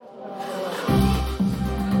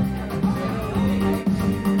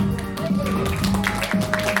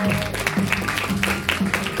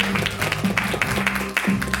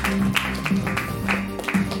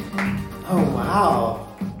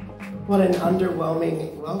an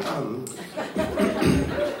underwhelming welcome.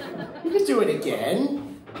 You can do it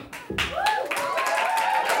again.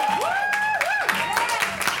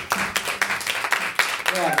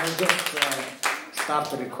 Yeah, we'll just start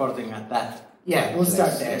the recording at that. Yeah, we'll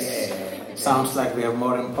start there. Yes. Yeah. It sounds like we are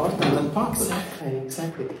more important than popular.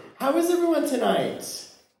 Exactly. How is everyone tonight?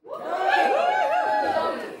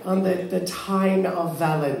 On the Tyne of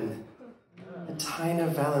Vallon. The Tyne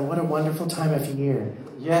of Vallon. What a wonderful time of year.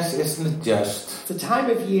 Yes, isn't it just? It's a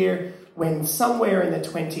time of year when somewhere in the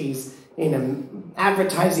 20s, in an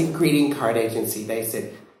advertising greeting card agency, they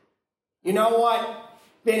said, you know what,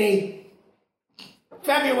 Vinny?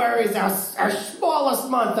 February is our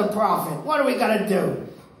smallest month of profit. What are we going to do?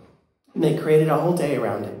 And they created a whole day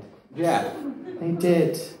around it. Yeah. They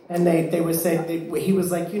did. And they were saying, he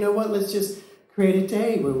was like, you know what, let's just create a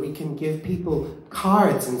day where we can give people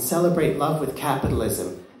cards and celebrate love with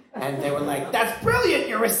capitalism. And they were like, that's brilliant,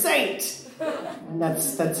 you're a saint. And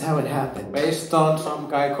that's how it happened. Based on some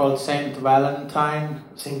guy called Saint Valentine.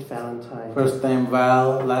 Saint Valentine. First name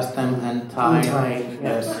Val, last name Entine. Entine,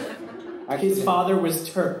 yes. His father was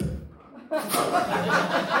Terp.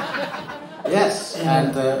 Yes,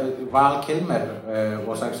 and Val Kilmer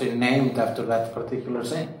was actually named after that particular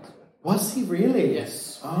saint. Was he really?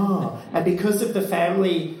 Yes. Oh, and because of the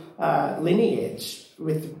family lineage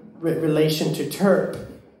with relation to Terp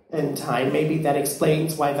and time, maybe that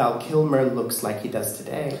explains why Val Kilmer looks like he does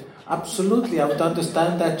today. Absolutely, I would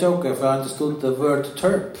understand that joke if I understood the word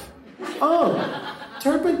terp. Oh,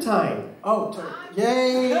 turpentine. Oh,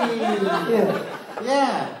 yay!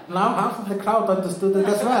 Yeah. Now half of the crowd understood it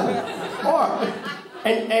as well. Or,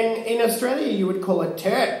 and in Australia you would call it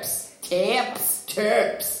terps. Terps.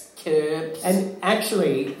 And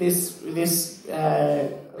actually, this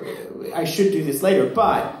I should do this later,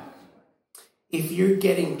 but if you're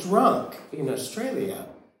getting drunk in Australia,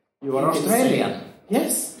 you are Australian. Say,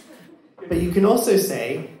 yes, but you can also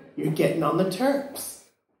say you're getting on the terps.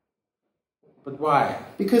 But why?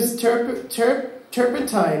 Because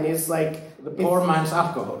turpentine is like the poor man's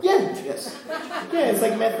alcohol. Yeah. Yes. Yeah, it's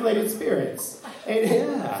like methylated spirits.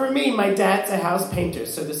 And for me, my dad's a house painter,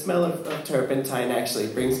 so the smell of turpentine actually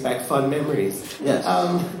brings back fun memories. Yes.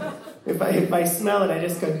 If I smell it, I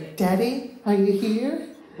just go, Daddy, are you here?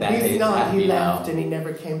 Daddy, he's not. He left and he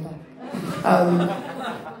never came back.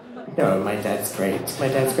 No, my dad's great.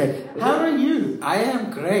 How are you? I am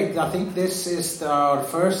great. I think this is our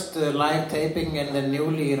first live taping in the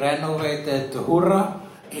newly renovated Hurra.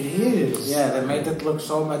 It is. Yeah, they made it look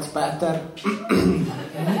so much better.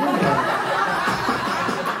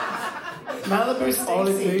 Malibu Stacy. All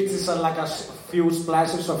it needs is like a few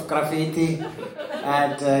splashes of graffiti.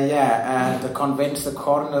 And and convince the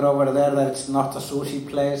corner over there that it's not a sushi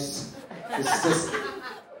place. It's just...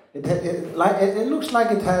 It looks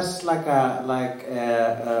like it has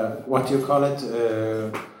what do you call it?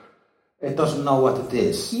 It doesn't know what it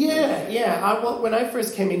is. Yeah. When I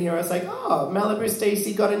first came in here, I was like, oh, Malibu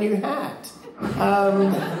Stacy got a new hat.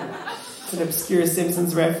 It's an obscure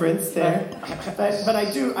Simpsons reference there. But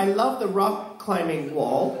I love the rock climbing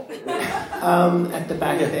wall at the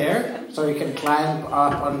back there. So you can climb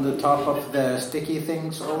up on the top of the sticky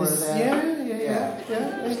things over there. Yeah.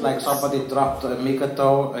 It's like somebody dropped a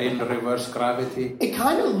Mikado in reverse gravity. It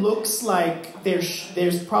kind of looks like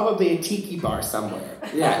there's probably a tiki bar somewhere.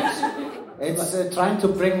 Yes. It's trying to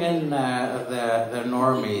bring in the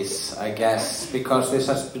normies, I guess, because this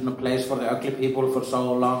has been a place for the ugly people for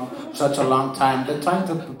such a long time. They're trying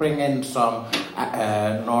to bring in some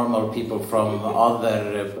normal people from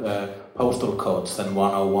other postal codes than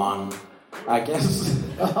 101, I guess.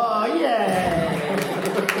 Oh, yay!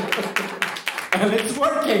 And it's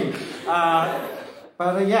working.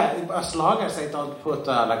 But as long as they don't put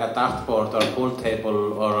like a dartboard or a pool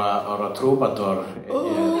table or a troubadour.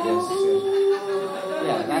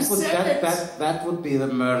 That would be the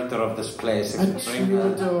murder of this place. A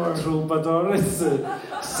troubadour. Troubadour is the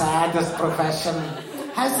saddest profession.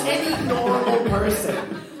 Has any normal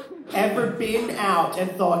person ever been out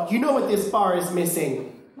and thought, you know what this bar is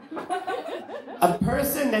missing? A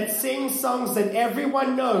person that sings songs that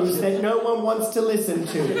everyone knows that no one wants to listen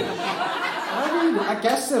to. I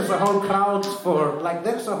guess there's a whole crowd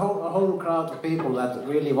there's a whole crowd of people that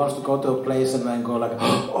really wants to go to a place and then go like,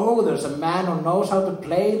 oh, there's a man who knows how to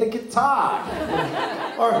play the guitar.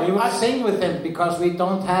 Or we would sing with him because we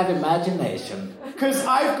don't have imagination. Because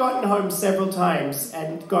I've gotten home several times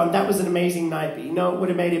and gone, that was an amazing night, but you know what would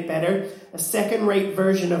have made it better? A second-rate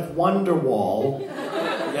version of Wonderwall.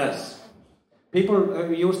 Yes. I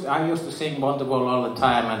used to sing Wonderwall all the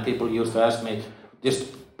time, and people used to ask me, just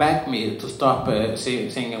beg me to stop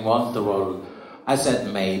singing Wonderwall. I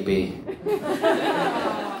said maybe.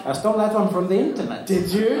 I stole that one from the internet. Did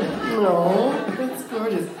you? No, that's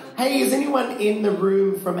gorgeous. Hey, is anyone in the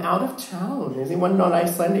room from out of town? Is anyone not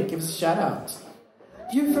Icelandic? Give us a shout out.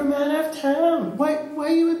 You're from out of town. Why are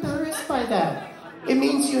you embarrassed by that? It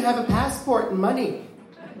means you have a passport and money.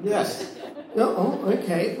 Yes. Oh,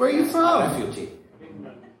 okay. Where are you from? Refugee.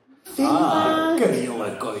 Finland. Good.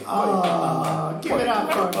 Give it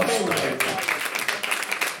up for Finland.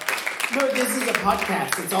 No, this is a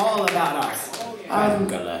podcast. It's all about us.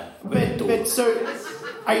 But so,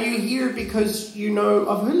 are you here because you know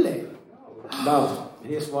of Hulli? No.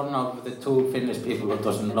 He's one of the two Finnish people who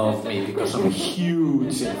doesn't love me because I'm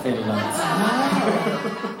huge in Finland.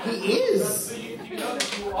 He is. So you know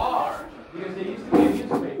that you are, because they used to be a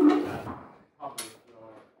newspaper.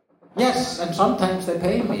 Yes, and sometimes they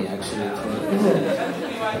pay me actually.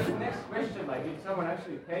 That's my next question, like, did someone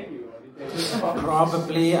actually pay you? Or did they just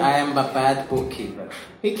Probably I am a bad bookkeeper.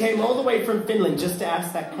 He came all the way from Finland just to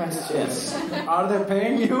ask that question. Yes. Are they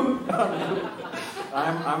paying you?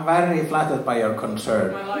 I'm very flattered by your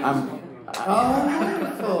concern.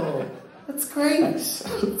 Wonderful. That's great.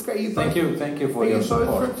 That's great. Thank you for Are your you support.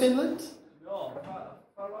 both from Finland? No,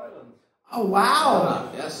 Faroe Islands. Oh, wow.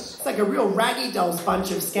 Yes. It's like a real raggy dolls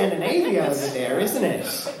bunch of Scandinavia over there, isn't it?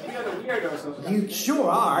 We are the weirdos of You sure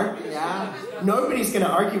are. Yeah. Nobody's going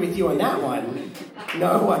to argue with you on that one.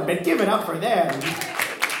 No one. But give it up for them.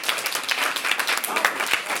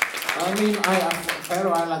 I mean,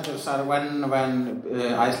 Faroe Islanders are when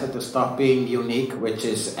Iceland stop being unique, which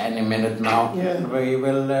is any minute now. Yeah. The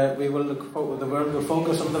world will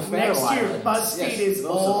focus on the Faroe Next year, Islands. BuzzFeed Yes, is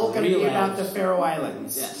those all are going to be real about the answers. Faroe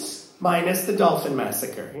Islands. Yes. Minus the dolphin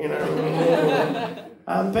massacre, you know.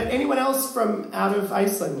 But anyone else from out of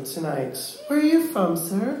Iceland tonight? Where are you from,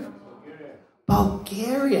 sir?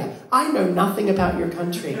 Bulgaria. I know nothing about your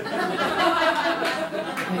country.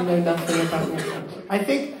 I know nothing about your country. I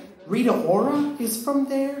think Rita Ora is from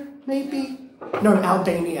there, maybe? No,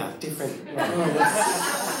 Albania. Different.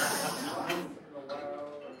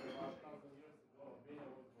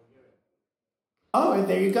 Oh, and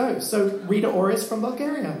there you go. So Rita Ora is from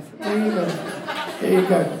Bulgaria. There you go. There you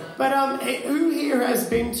go. But who here has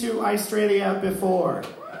been to Australia before?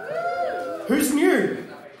 Who's new?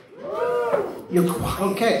 You're quiet.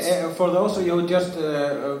 Okay, for those of you who just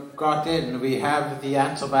got in, we have the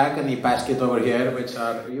Ants of Agony basket over here, which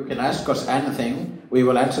you can ask us anything. We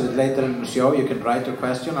will answer it later in the show. You can write your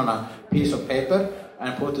question on a piece of paper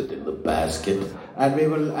and put it in the basket, and we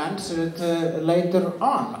will answer it later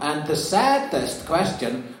on. And the saddest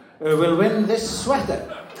question will win this sweater.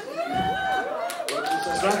 It's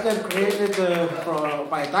a sweater created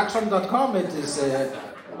by Daxon.com. It is...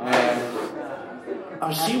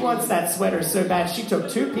 Oh, she wants that sweater so bad she took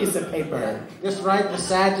 2 pieces of paper. Just write the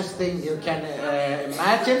saddest thing you can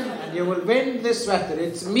imagine, and you will win this sweater.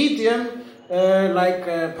 It's medium, like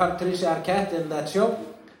Patricia Arquette in that show.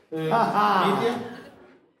 Medium.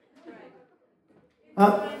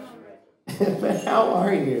 But how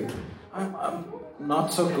are you? I'm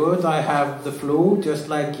not so good. I have the flu, just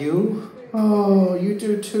like you. Oh, you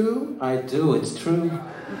do too? I do, it's true.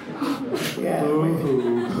 Yeah.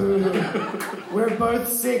 We're both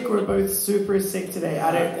sick. We're both super sick today.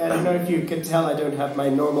 I don't know if you can tell I don't have my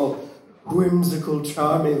normal whimsical,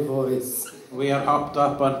 charming voice. We are hopped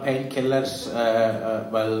up on painkillers,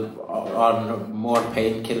 on more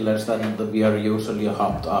painkillers than we are usually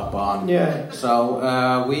hopped up on. Yeah.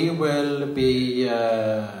 So we will be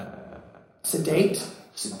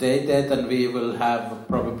sedated, and we will have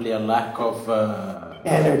probably a lack of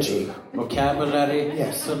energy, vocabulary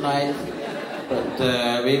yes. tonight. But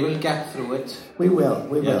we will get through it. We will.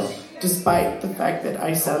 Yes. Despite the fact that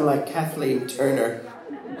I sound like Kathleen Turner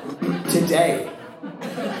today.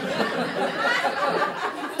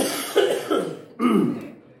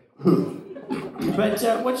 But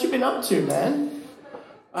what you been up to, man?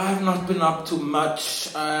 I've not been up to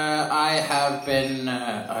much. I have been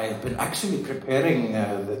actually preparing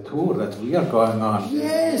the tour that we are going on.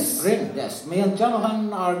 Yes. Spring. Yes, me and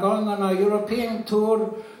Jonathan are going on a European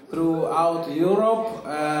tour throughout Europe,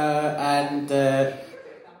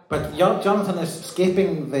 but Jonathan is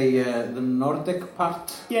skipping the Nordic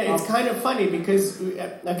part. Yeah, it's kind of funny because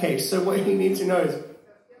okay, so what you need to know is,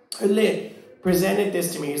 Lynn presented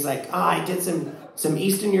this to me. He's like, I did some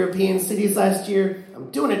Eastern European cities last year.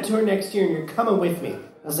 I'm doing a tour next year and you're coming with me.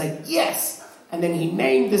 I was like, yes. And then he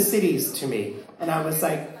named the cities to me. And I was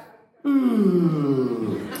like,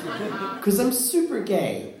 because I'm super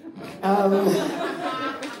gay.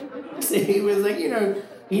 So he was like,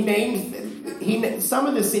 he named, some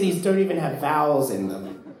of the cities don't even have vowels in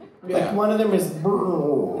them. Yeah. Like one of them is,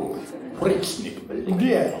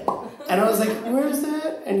 yeah. And I was like, where is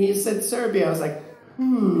that? And he said Serbia. I was like,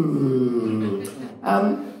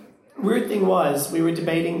 weird thing was, we were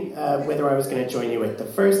debating whether I was going to join you at the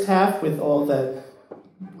first half with all the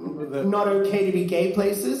not okay to be gay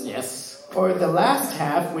places. Yes. Or the last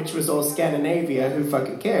half, which was all Scandinavia, who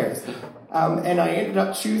fucking cares? And I ended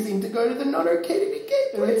up choosing to go to the not okay to be gay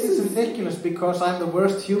It places. is ridiculous because I'm the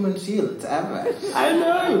worst human shield ever. I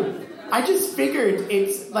know. I just figured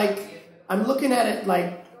it's like, I'm looking at it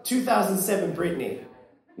like 2007 Britney.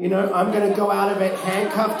 You know, I'm going to go out of it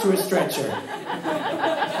handcuffed to a stretcher.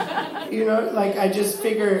 You know, like I just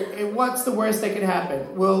figure, what's the worst that could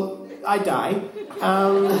happen? Well, I die.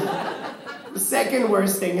 The second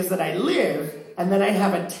worst thing is that I live, and then I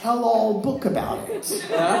have a tell-all book about it.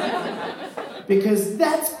 Because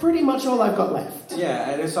that's pretty much all I've got left. Yeah,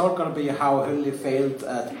 and it's all gonna be how Hulli failed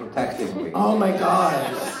at protecting me. Oh my god.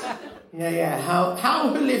 Yeah. How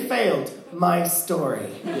Hulli failed my story.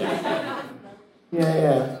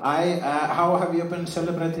 Yeah. How have you been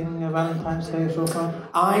celebrating Valentine's Day so far?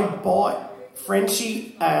 I bought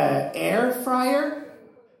Frenchie air fryer.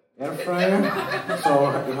 Air fryer? So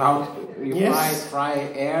how you Yes. fry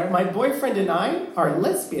air? My boyfriend and I are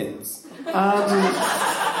lesbians.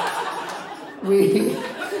 We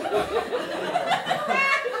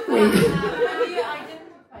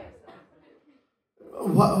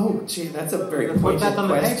what? Oh, gee, that's a very Put pointed that on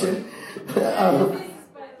the question.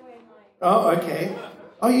 Oh, okay.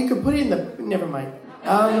 Oh, you could put it in the. Never mind.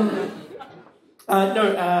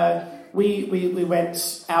 We went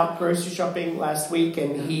out grocery shopping last week,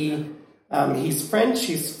 and he's French.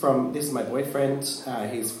 He's from. This is my boyfriend.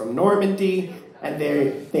 He's from Normandy, and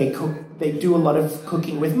they cook. They do a lot of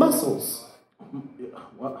cooking with mussels.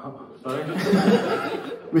 What? Sorry?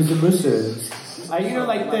 With the mussels. You know,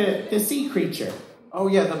 like the sea creature. Oh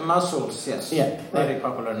yeah, the mussels, yes. Yeah. Very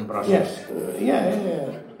popular in Brussels.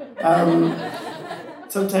 Yeah.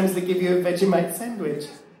 Sometimes they give you a Vegemite sandwich.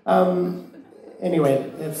 Anyway,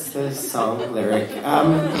 that's the song lyric.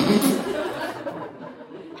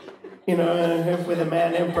 With a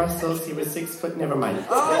man in Brussels, he was 6 foot. Never mind.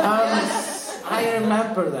 I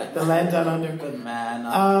remember that. The land down under. Good man.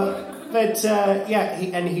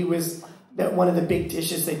 He was. That one of the big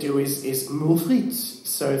dishes they do is moules frites.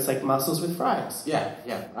 So it's like mussels with fries. Yeah.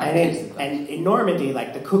 And in Normandy,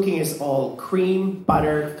 like the cooking is all cream,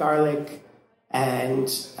 butter, garlic, and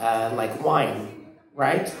like wine,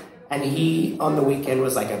 right? And he on the weekend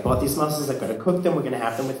was like, I bought these mussels, I've got to cook them, we're going to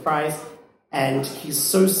have them with fries. And he's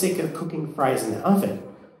so sick of cooking fries in the oven,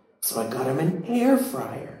 so I got him an air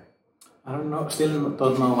fryer. I still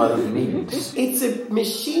don't know what it means. It's a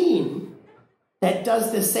machine that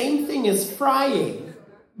does the same thing as frying,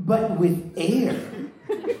 but with air.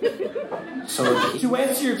 So to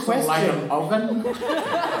answer your question, like an oven?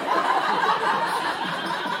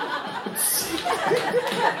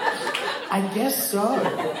 I guess so.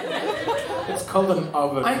 It's called an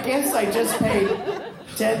oven. I guess I just paid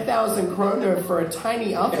 10,000 kroner for a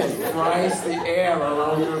tiny oven. It fries the air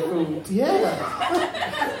around your food. Yeah.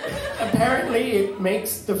 Apparently it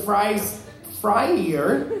makes the fries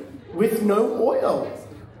fryer with no oil.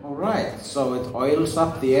 All right, so it oils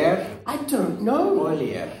up the air? I don't know.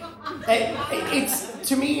 Oily air.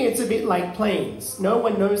 To me, it's a bit like planes. No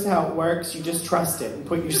one knows how it works. You just trust it and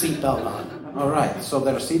put your seatbelt on. All right, so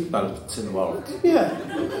there are seatbelts involved. Yeah,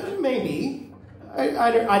 maybe.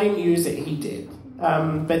 I didn't use it. He did.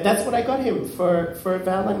 But that's what I got him for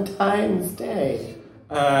Valentine's Day.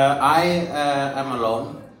 I am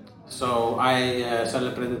alone, so I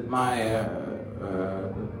celebrated my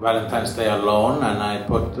Valentine's Day alone, and I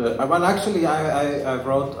put. I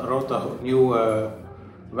wrote a new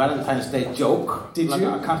Valentine's Day joke. Did you?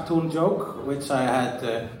 A cartoon joke, which I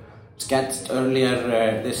had sketched earlier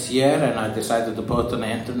this year, and I decided to put on the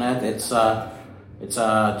internet. It's a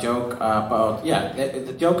joke about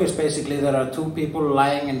the joke is basically there are two people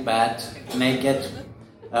lying in bed naked,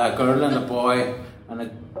 a girl and a boy, and the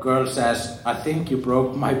girl says, "I think you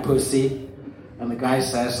broke my pussy," and the guy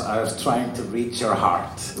says, "I was trying to reach your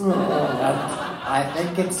heart." And I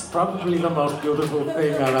think it's probably the most beautiful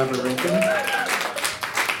thing I've ever written.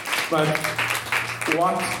 But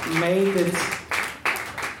what made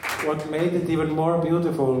it even more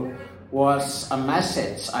beautiful was a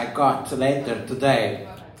message I got later today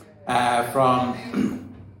from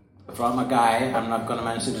a guy. I'm not going to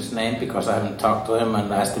mention his name because I haven't talked to him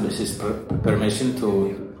and asked him his permission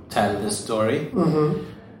to tell this story. Mm-hmm.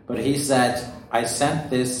 But he said, "I sent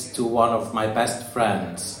this to one of my best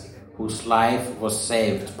friends whose life was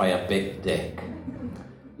saved by a big dick.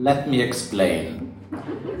 Let me explain.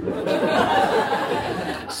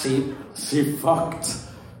 She fucked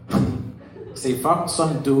She fucked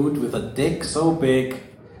some dude with a dick so big,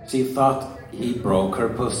 she thought he broke her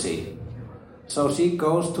pussy. So she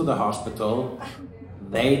goes to the hospital.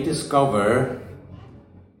 They discover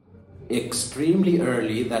extremely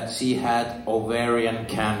early that she had ovarian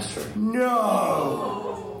cancer.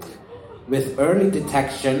 No! With early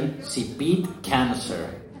detection, she beat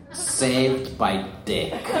cancer. Saved by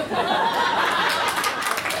dick.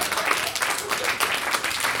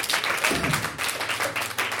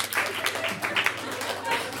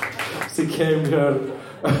 She came here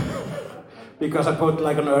because I put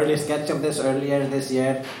like an early sketch of this earlier this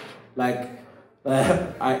year.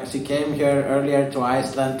 She came here earlier to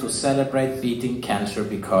Iceland to celebrate beating cancer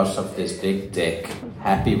because of this big dick.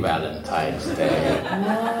 Happy Valentine's Day.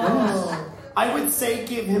 No. I would say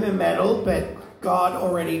give him a medal, but God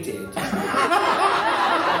already did.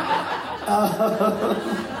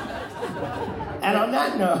 And on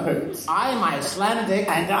that note, I'm Icelandic.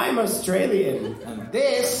 And I'm Australian. And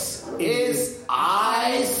this is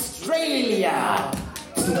Australia.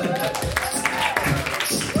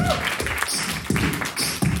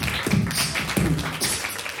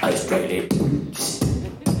 Australia.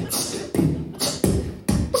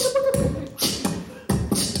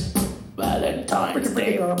 Valentine's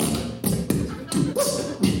Day.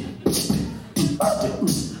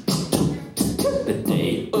 The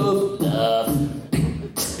day of love.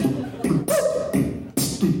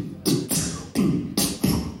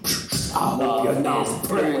 I hope you're not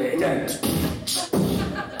pregnant.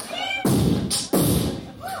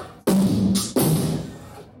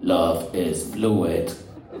 Love is fluid.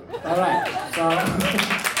 All right, so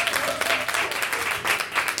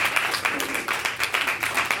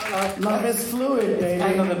Love is fluid, baby.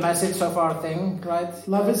 kind of the message of our thing, right?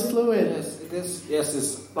 Love is fluid. Yes, it is. Yes,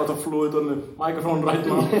 there's a lot of fluid on the microphone right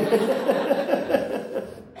now.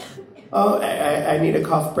 Oh, I need a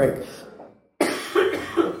cough break.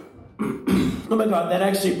 Oh my God, that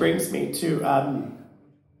actually brings me to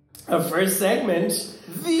a first segment.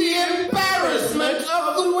 The embarrassment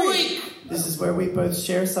of the week. This is where we both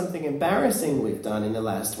share something embarrassing we've done in the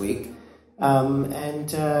last week. I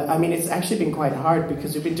mean, it's actually been quite hard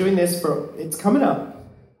because we've been doing this it's coming up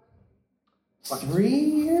 3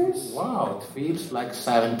 years? Wow, it feels like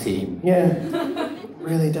 17. Yeah,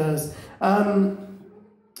 really does.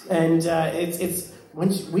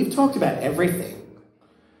 We've talked about everything.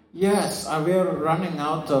 Yes, we're running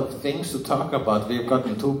out of things to talk about. We've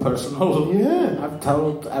gotten too personal. Yeah. I've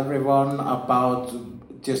told everyone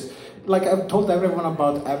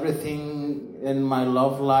about everything in my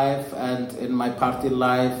love life and in my party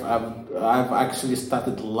life. I've actually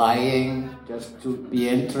started lying just to be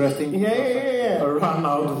interesting. Yeah. I run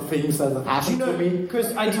out of things that have happened to me.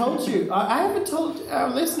 Because I told you, I haven't told our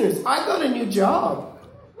listeners, I got a new job.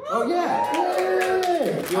 Oh yeah.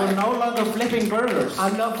 Yay. You're no longer flipping burgers.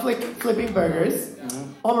 I'm not flipping burgers.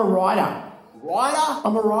 Mm-hmm. I'm a writer. Writer?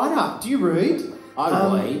 I'm a writer. Do you read? I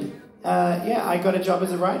read. Yeah, I got a job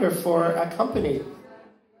as a writer for a company.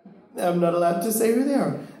 I'm not allowed to say who they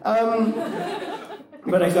are.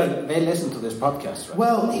 But They listen to this podcast, right?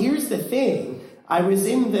 Well, here's the thing. I was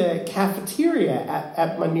in the cafeteria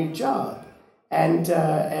at my new job, and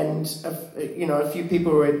a few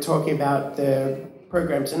people were talking about the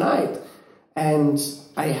program tonight, and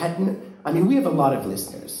we have a lot of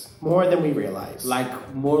listeners, more than we realize. Like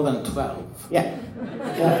more than 12. Yeah.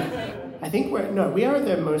 I think we are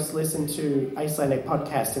the most listened to Icelandic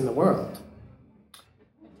podcast in the world.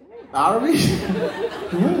 Are we?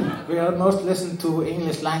 Yeah. We are the most listened to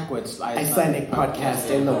English language Icelandic podcast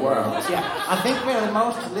in the world. Yeah. I think we're the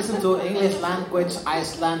most listened to English language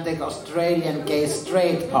Icelandic Australian gay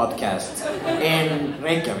straight podcast in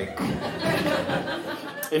Reykjavik.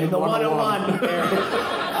 In the 101.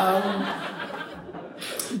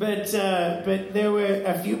 But there were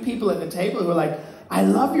a few people at the table who were like, I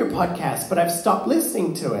love your podcast, but I've stopped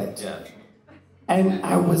listening to it. Yeah. And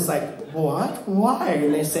I was like, what? Why?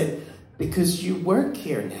 And they said, because you work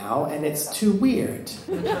here now and it's too weird.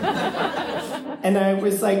 And I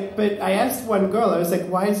was like, but I asked one girl, I was like,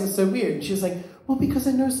 why is it so weird? And she was like, well, because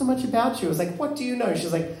I know so much about you. I was like, what do you know? She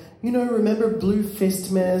was like, remember Blue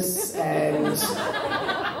Fistmas and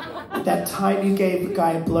that time you gave a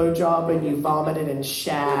guy a blowjob and you vomited and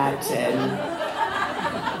shat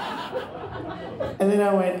and then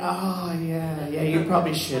I went, oh, yeah, you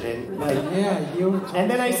probably shouldn't. Like, and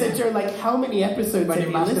then I said to her, like, how many episodes when have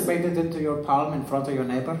you listened? masturbated into your palm in front of your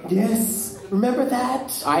neighbor? Yes. Remember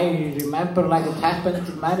that? I remember like it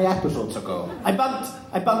happened many episodes ago. I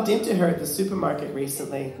bumped into her at the supermarket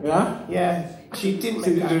recently. Yeah? Yeah. She didn't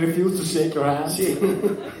She make eye. refused to shake your hand. She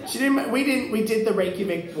didn't. We didn't. We did the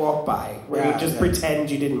Reykjavik walk by, where you just pretend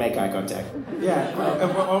you didn't make eye contact. Yeah.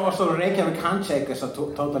 Also, Reykjavik handshake is a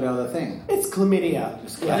totally other thing. It's chlamydia.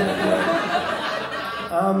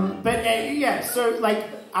 But yeah, so like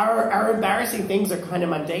our embarrassing things are kind of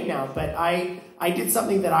mundane now. But I did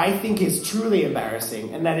something that I think is truly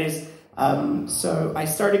embarrassing, and that is so I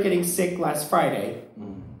started getting sick last Friday,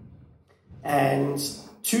 and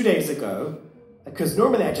 2 days ago. Because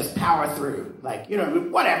normally I just power through, like,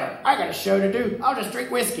 whatever, I got a show to do, I'll just drink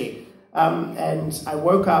whiskey. And I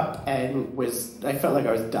woke up and I felt like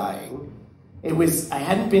I was dying. I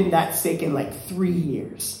hadn't been that sick in like 3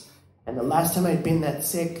 years. And the last time I'd been that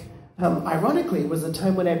sick, ironically, was the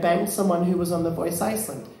time when I banged someone who was on The Voice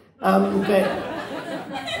Iceland. But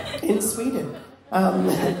in Sweden,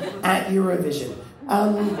 at Eurovision.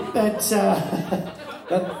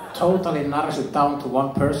 That totally narrows it down to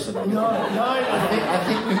one person. No. I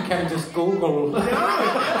think we can just Google. No,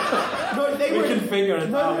 We can figure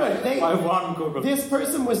it out by one Google. This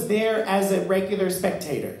person was there as a regular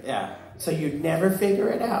spectator. Yeah. So you'd never figure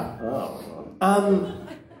it out. Oh.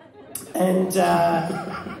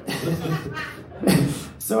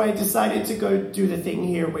 So I decided to go do the thing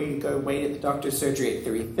here where you go wait at the doctor's surgery at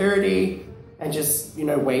 3:30 and just,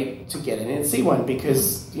 wait to get in and see one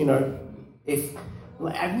because,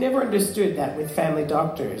 I've never understood that with family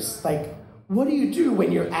doctors. Like, what do you do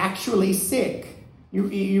when you're actually sick?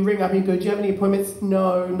 You ring up and you go, do you have any appointments?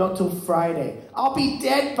 No, not till Friday. I'll be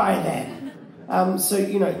dead by then. So,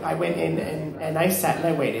 I went in and I sat and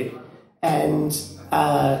I waited. And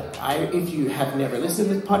if you have never listened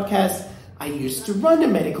to this podcast, I used to run a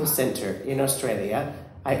medical center in Australia.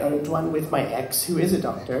 I owned one with my ex, who is a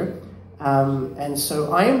doctor. And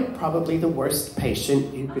so I am probably the worst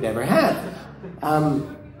patient you could ever have.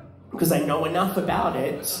 Because I know enough about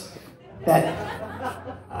it that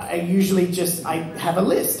I usually I have a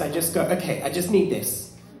list. I just go, okay, I just need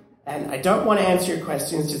this. And I don't want to answer your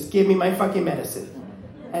questions, just give me my fucking medicine.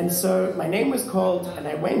 And so my name was called and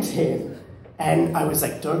I went in and I was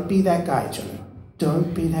like, don't be that guy, Johnny.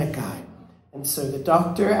 Don't be that guy. And so the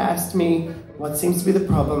doctor asked me, what seems to be the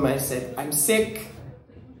problem? I said, I'm sick.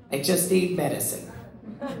 I just need medicine.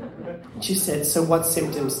 She said, so what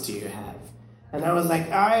symptoms do you have? And I was like,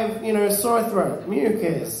 I have, sore throat,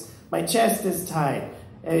 mucus, my chest is tight,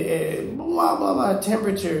 blah, blah, blah,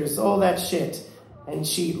 temperatures, all that shit. And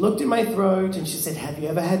she looked at my throat and she said, have you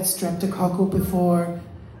ever had streptococcal before?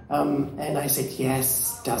 And I said,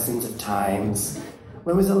 yes, dozens of times.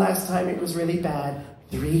 When was the last time it was really bad?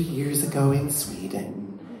 3 years ago in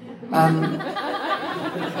Sweden.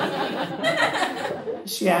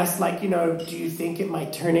 She asked, do you think it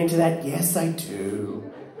might turn into that? Yes, I do.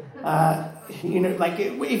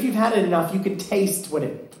 If you've had it enough, you can taste what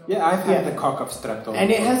it... Yeah, I've had the cock of strepto.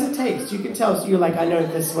 And it has a taste. You can tell. So you're like, I know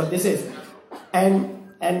this is what this is.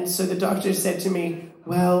 And so the doctor said to me,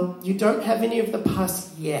 well, you don't have any of the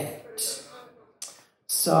pus yet.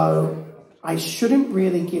 So I shouldn't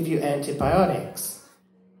really give you antibiotics.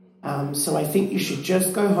 So I think you should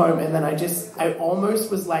just go home. And then I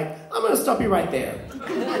almost was like, I'm going to stop you right there.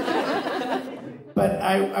 But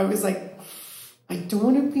I was like, I don't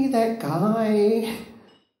want to be that guy.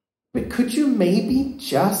 But could you maybe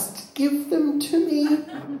just give them to me?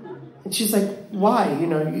 And she's like, why? You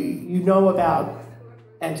know about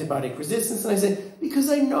antibiotic resistance. And I said, because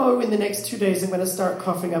I know in the next 2 days I'm going to start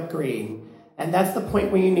coughing up green. And that's the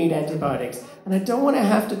point where you need antibiotics. And I don't want to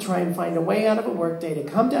have to try and find a way out of a work day to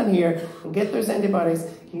come down here and get those antibiotics.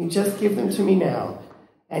 Can you just give them to me now?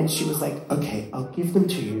 And she was like, okay, I'll give them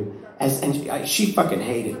to you. She fucking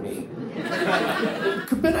hated me.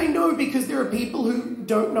 But I know because there are people who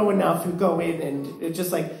don't know enough who go in and it's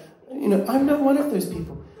just like, I'm not one of those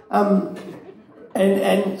people.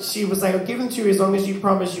 And she was like, I'll give them to you as long as you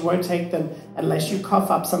promise you won't take them unless you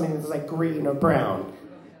cough up something that's like green or brown.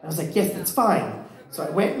 I was like, yes, that's fine. So I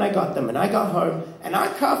went and I got them and I got home and I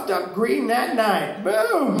coughed up green that night.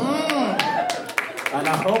 Boom! And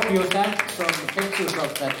I hope you sent some pictures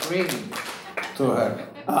of that green to her.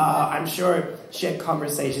 I'm sure she had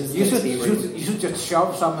conversations. You should just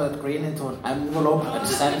shove some of that green into an envelope and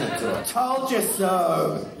send it to her. Told you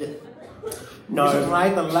so. No. You should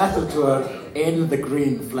write a letter to her in the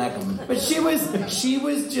green phlegm. But she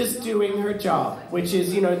was just doing her job, which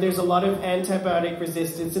is, there's a lot of antibiotic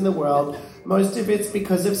resistance in the world. Most of it's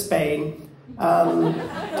because of Spain.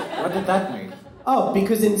 What did that mean? Oh,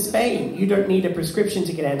 because in Spain, you don't need a prescription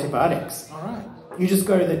to get antibiotics. All right. You just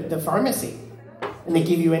go to the pharmacy, and they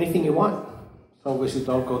give you anything you want. So we should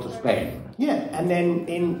all go to Spain. Yeah, and then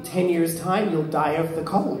in 10 years' time, you'll die of the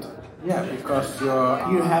cold. Yeah, because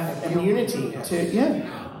You have immunity to,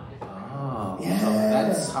 Oh, Yeah. so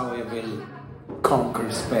that's how we will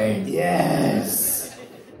conquer Spain. Yes.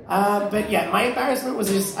 But yeah, my embarrassment was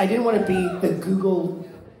just, I didn't want to be the Google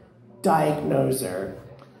diagnoser.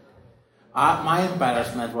 My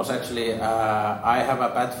embarrassment was actually, I have a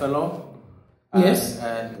bedfellow. Yes.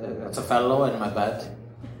 And it's a fellow in my bed.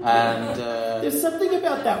 And There's something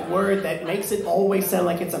about that word that makes it always sound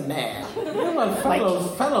like it's a man. well,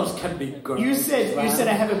 fellows can be girls. You said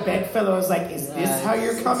I have a bedfellow. I was like, is this how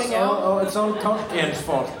you're coming out? Oh, it's all Tolkien's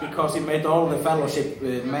fault because he made all the fellowship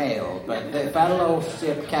male, but the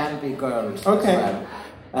fellowship can be girls. Okay. As well.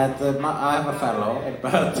 And I have a fellow in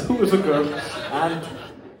bed who is a girl, and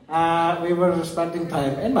we were spending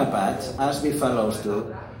time in my bed as we fellows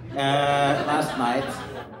do last night,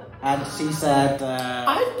 and she said,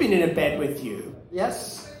 I've been in a bed with you.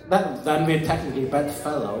 yes. Then we're technically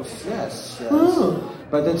bedfellows, yes. Oh.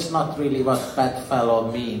 But it's not really what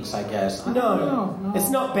bedfellow means, I guess. No, it's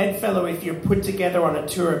not bedfellow if you're put together on a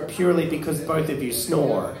tour purely because both of you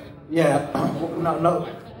snore. Yeah, no.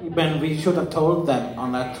 When we should have told them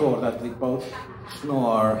on that tour that we both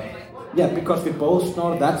snore. Yeah, because we both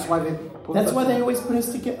snore. That's why we. That's why they always put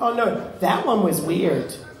us together. Oh no, that one was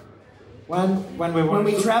weird. When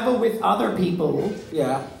we travel with other people,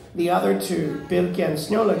 yeah, the other two, Bilge and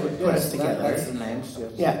Snowleg, would put us together. That's the names.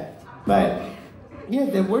 Yes. Yeah, but yeah,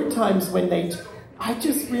 there were times when they. I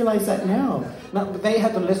just realized that now. No, but they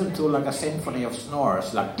had to listen to like a symphony of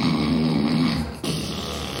snores, like.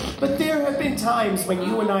 But there have been times when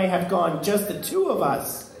you and I have gone, just the two of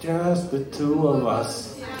us. Just the two of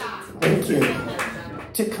us. Thank you.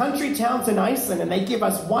 To country towns in Iceland, and they give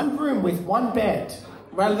us one room with one bed.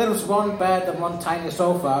 Well, there was one bed and one tiny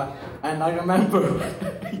sofa, and I remember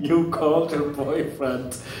you called your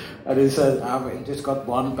boyfriend, and he said, we just got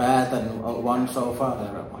one bed and one sofa.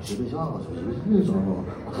 And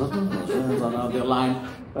on the line,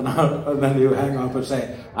 and then you hang up and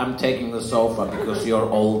say, I'm taking the sofa because you're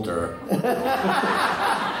older.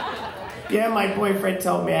 Yeah, my boyfriend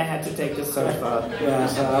told me I had to take the sofa. Yeah,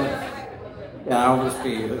 so I always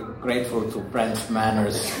be grateful to French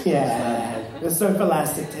manners. Yeah, the sofa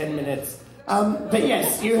lasted 10 minutes. But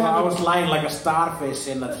yes, you have. I was lying like a starfish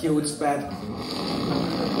in that huge bed.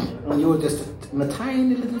 And you were just in a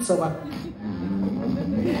tiny little sofa.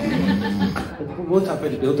 It would have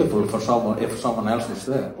been beautiful for someone if someone else was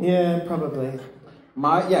there. Yeah, probably.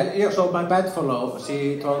 So my bedfellow,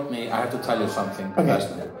 she told me I have to tell you something. Okay.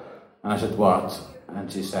 And I said, what? And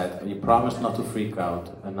she said, you promised not to freak out.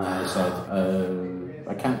 And I said,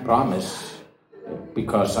 I can't promise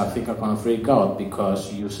because I think I'm going to freak out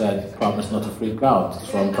because you said promise not to freak out.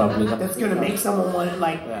 So I'm probably not. That's going to make someone want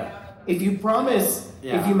if you promise,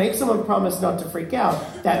 if you make someone promise not to freak out,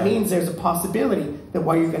 that means there's a possibility that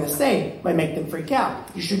what you're going to say might make them freak out.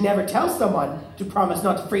 You should never tell someone to promise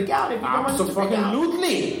not to freak out if you don't want them to freak out.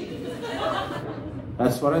 Absolutely.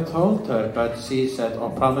 That's what I told her, but she said,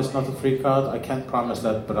 promise not to freak out. I can't promise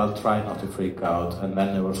that, but I'll try not to freak out. And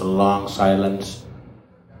then there was a long silence,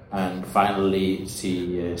 and finally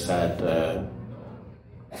she said,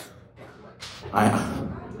 I'm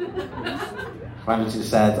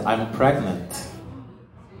pregnant.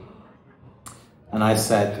 And I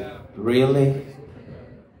said, really?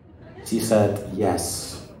 She said,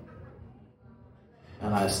 yes.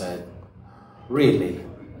 And I said, really?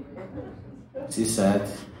 She said,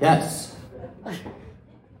 yes.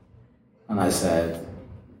 And I said,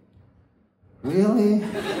 really?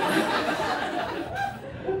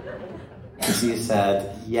 She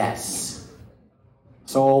said, yes.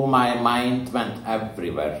 So my mind went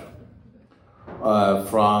everywhere.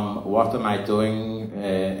 From what am I doing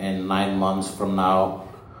in 9 months from now?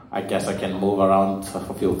 I guess I can move around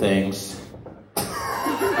a few things.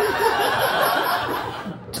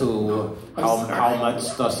 To how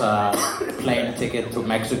much does a plane ticket to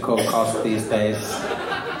Mexico cost these days?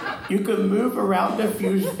 You can move around a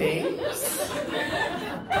few things.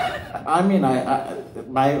 I mean,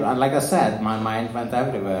 like I said, my mind went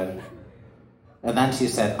everywhere. And then she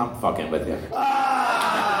said, I'm fucking with you.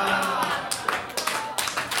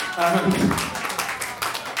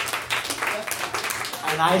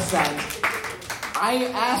 And I said, I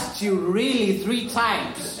asked you really 3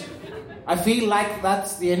 times. I feel like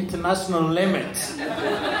that's the international limit.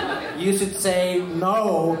 You should say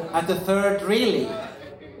no at the 3rd really.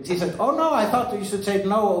 She said, oh no, I thought you should say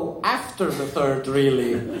no after the 3rd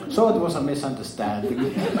really. So it was a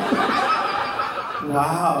misunderstanding.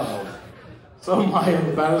 Wow. So my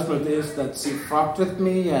embarrassment is that she fucked with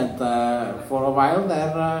me, and for a while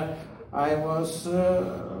there I was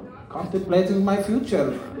contemplating my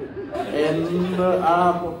future in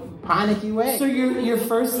panicky way. So your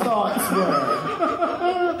first thoughts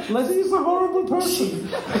were, She's a horrible person.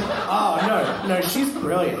 oh no, she's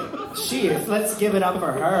brilliant. She is. Let's give it up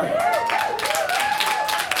for her.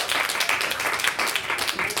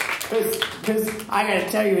 Because I gotta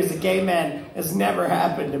tell you, as a gay man, it's never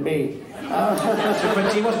happened to me.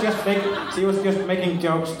 But she was just making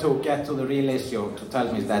jokes to get to the real issue, to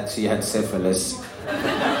tell me that she had syphilis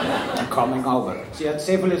coming over. She had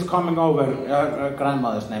syphilis coming over. Her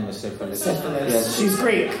grandmother's name is Syphilis. Syphilis. Yes. She's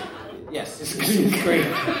Greek. Yes, She's Greek.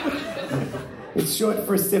 It's short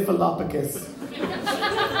for Syphilopicus.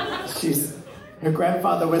 Her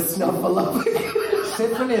grandfather was Snuffleupagus.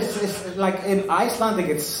 Syphilis is like in Icelandic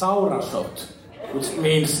it's sárasótt, which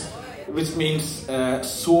means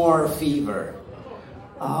sore fever.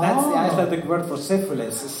 That's the Icelandic word for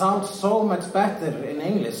syphilis. It sounds so much better in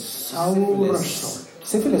English. Syphilis.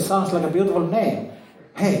 Syphilis sounds like a beautiful name.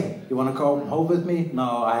 Hey, you want to go home with me?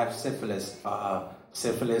 No, I have syphilis.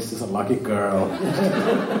 Syphilis is a lucky girl.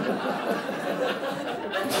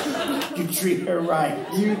 You treat her right.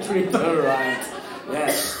 You treat her right.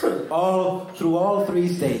 Yes. Through all three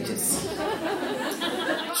stages.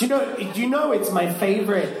 Do you know it's my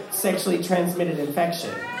favorite sexually transmitted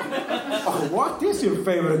infection? Oh, what is your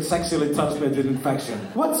favorite sexually transmitted infection?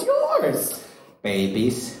 What's yours?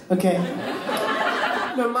 Babies. Okay.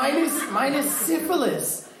 No, mine is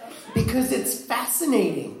syphilis because it's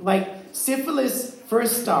fascinating. Like syphilis, for a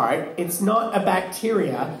start, it's not a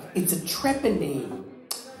bacteria; it's a treponeme.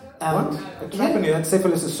 What? A treponeme? Yeah. That's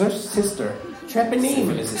syphilis' sister. Treponeme.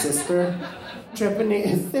 Syphilis' sister.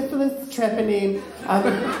 Treponeme. Syphilis, treponeme.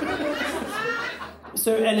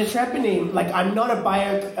 So, and a treponeme, like I'm not a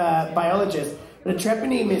biologist, but a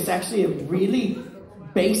treponeme is actually a really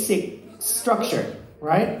basic structure,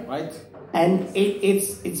 right? Right. And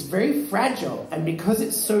it's very fragile, and because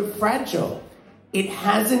it's so fragile, it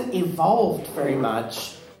hasn't evolved very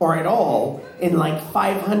much or at all in like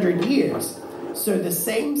 500 years. So the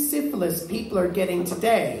same syphilis people are getting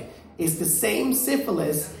today is the same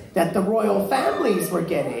syphilis that the royal families were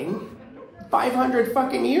getting 500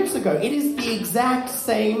 fucking years ago. It is the exact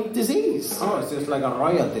same disease. Oh, it's just like a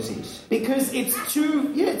royal disease. Because it's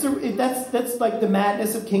too, that's like the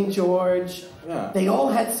madness of King George. Yeah. They all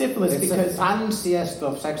had syphilis it's because... the fanciest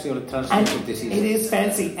of sexually transmitted diseases. It is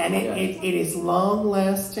fancy, and it is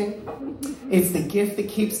long-lasting. It's the gift that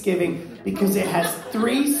keeps giving because it has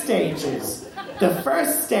 3 stages. The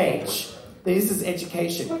first stage, this is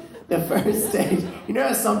education. The first stage, you know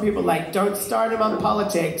how some people like, don't start them on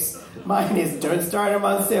politics. Mine is, don't start them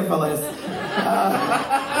on syphilis.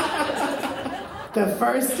 The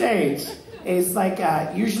first stage is like,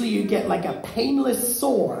 usually you get like a painless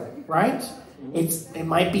sore, right? It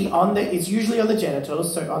might be it's usually on the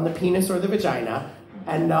genitals, so on the penis or the vagina.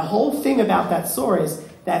 And the whole thing about that sore is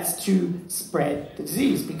that's to spread the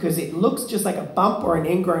disease because it looks just like a bump or an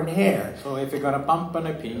ingrown hair. So if you got a bump on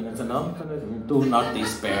a penis and do not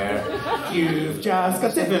despair. You've just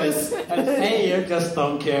got syphilis. And hey, you just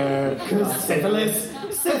don't care. Syphilis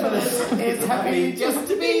is happy just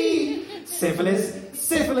to be.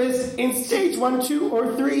 Syphilis in stage 1, 2,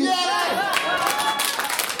 or 3. Yeah!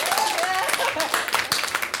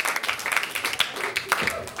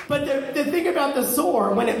 But the thing about the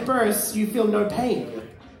sore, when it bursts, you feel no pain.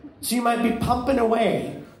 So you might be pumping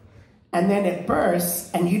away, and then it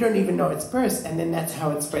bursts, and you don't even know it's burst, and then that's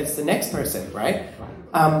how it spreads to the next person, right?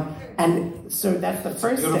 And so that's the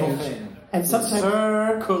first stage. Thing. And sometimes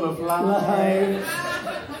circle of life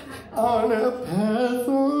on a path.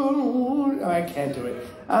 Oh, I can't do it.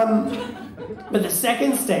 But the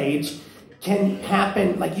second stage can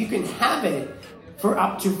happen, like you can have it for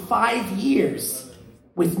up to 5 years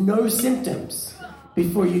with no symptoms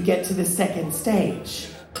before you get to the second stage.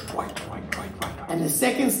 Right. And the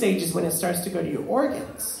second stage is when it starts to go to your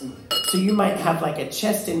organs. So you might have like a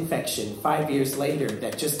chest infection 5 years later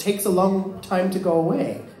that just takes a long time to go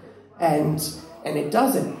away. And it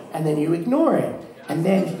doesn't. And then you ignore it. And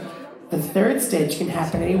then the third stage can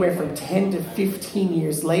happen anywhere from 10 to 15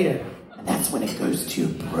 years later. And that's when it goes to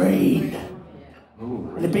your brain.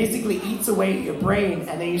 Ooh. And it basically eats away at your brain.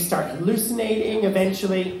 And then you start hallucinating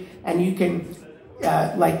eventually. And you can,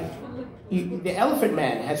 the Elephant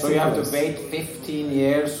Man has. So you have to wait 15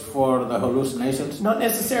 years for the hallucinations? Not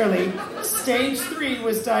necessarily. Stage 3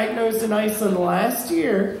 was diagnosed in Iceland last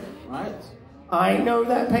year. Right. I know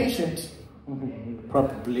that patient.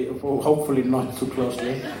 Probably, hopefully not too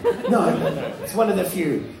closely. No. It's one of the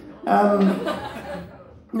few. No,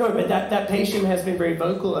 but that patient has been very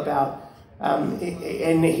vocal about,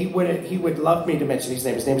 and he would love me to mention his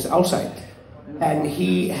name. His name is Alside. And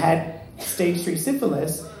he had stage 3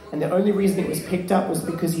 syphilis, And the only reason it was picked up was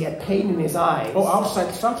because he had pain in his eyes. Oh,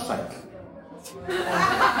 outside, south side.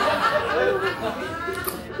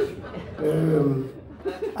 Boom.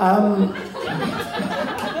 I'm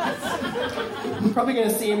probably going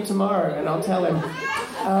to see him tomorrow, and I'll tell him.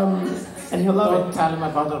 And he'll love Don't it. tell him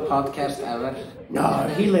about our podcast ever. No,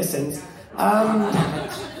 he listens.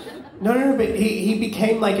 No, but he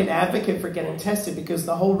became like an advocate for getting tested because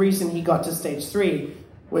the whole reason he got to stage 3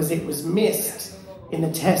 was it was missed in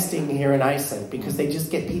the testing here in Iceland because they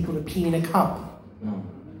just get people to pee in a cup.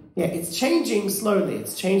 Yeah, it's changing slowly.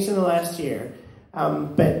 It's changed in the last year.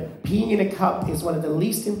 But peeing in a cup is one of the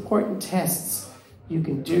least important tests you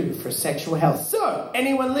can do for sexual health. So,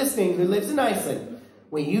 anyone listening who lives in Iceland,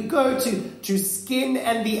 when you go to Skin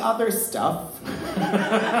and the Other Stuff,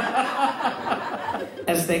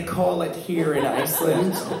 as they call it here in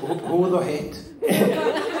Iceland, Who the hit?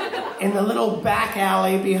 in the little back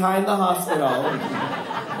alley behind the hospital,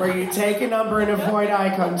 where you take a number and avoid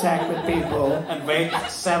eye contact with people. And wait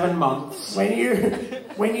 7 months. When you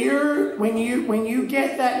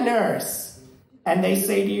get that nurse and they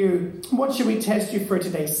say to you, what should we test you for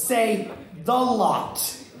today? Say the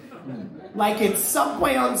lot. Like it's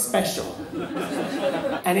Subway on special.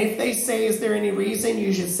 And if they say, is there any reason?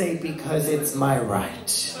 You should say, because it's my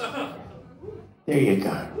right. There you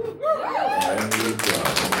go. There you go.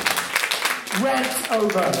 Rant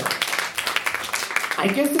over. I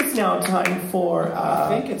guess it's now time for... I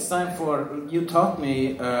think it's time for... You taught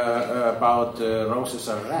me about roses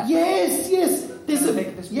are red. Yes. Yes,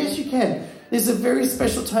 you can. This is a very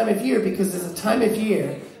special time of year because it's a time of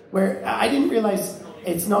year where I didn't realize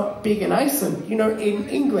it's not big in Iceland. You know, in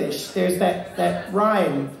English, there's that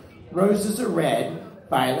rhyme, roses are red,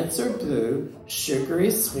 violets are blue, sugar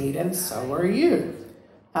is sweet, and so are you.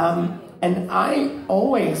 And I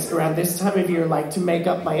always, around this time of year, like to make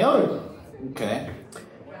up my own. Okay.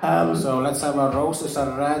 So let's have a roses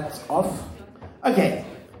are red off. Okay.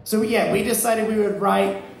 So yeah, we decided we would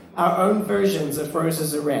write our own versions of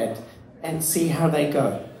Roses Are Red and see how they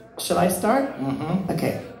go. Shall I start? Mm-hmm.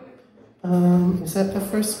 Okay. Is that the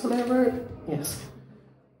first one I wrote? Yes.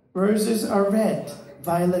 Roses are red,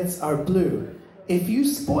 violets are blue. If you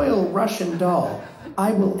spoil Russian doll,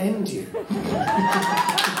 I will end you.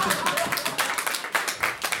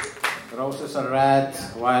 Roses are red,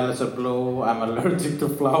 violets are blue. I'm allergic to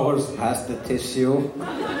flowers. Pass the tissue.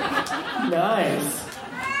 Nice.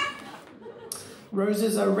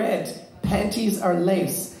 Roses are red, panties are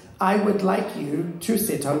lace. I would like you to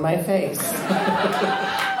sit on my face.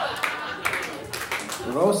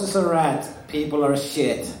 Roses are red, people are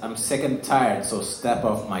shit. I'm sick and tired, so step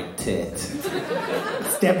off my tit.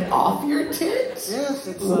 Step off your tit? Yes,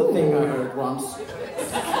 it's something I heard once.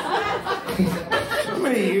 I'm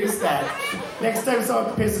gonna use that. Next time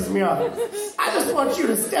someone pisses me off. I just want you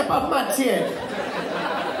to step off my tit.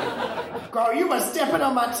 Girl, you are stepping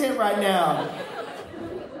on my tit right now.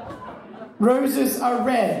 Roses are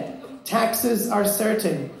red. Taxes are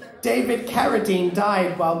certain. David Carradine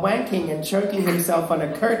died while wanking and choking himself on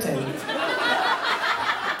a curtain.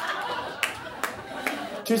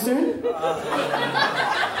 Too soon?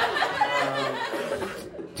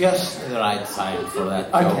 Just the right time for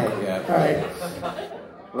that joke. Okay, Yeah. all right.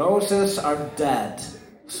 Roses are dead.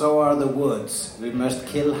 So are the woods. We must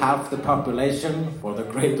kill half the population for the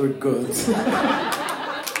greater good.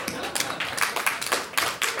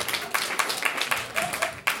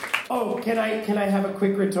 Oh, can I have a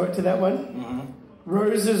quick retort to that one? Mm-hmm.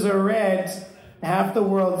 Roses are red, half the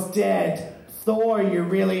world's dead. Thor, you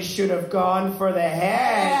really should have gone for the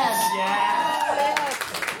head. Yes.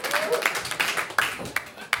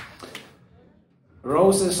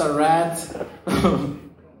 Roses are red.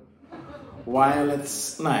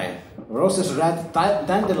 Roses red,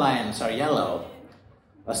 dandelions are yellow.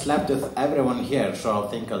 I slept with everyone here, so I'll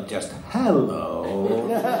think I'll just hello.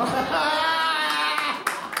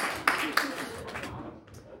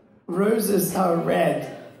 Roses are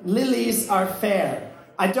red, lilies are fair.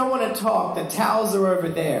 I don't want to talk, the towels are over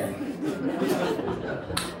there.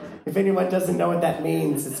 If anyone doesn't know what that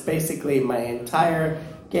means, it's basically my entire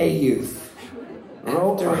gay youth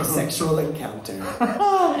after a sexual encounter.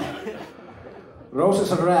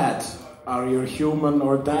 Roses are red. Are you human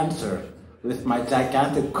or dancer? With my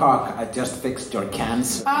gigantic cock, I just fixed your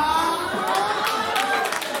cancer.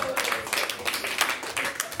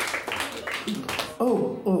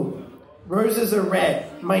 Oh, roses are red.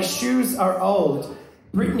 My shoes are old.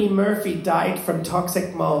 Brittany Murphy died from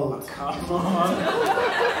toxic mold. Come on.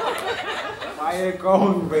 Why are you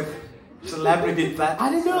going with celebrity that?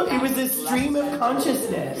 I don't know. It was a stream of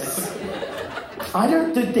consciousness.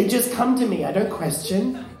 They just come to me. I don't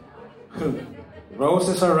question.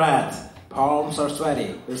 Roses are red, palms are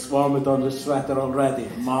sweaty. There's vomit on the sweater already.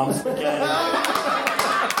 Mom's spaghetti.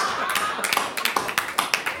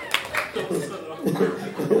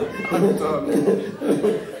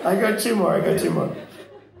 I got two more.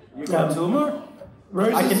 You got two more?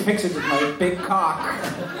 Roses. I can fix it with my big cock.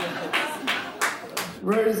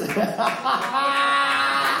 Roses.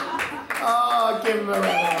 Oh, give him a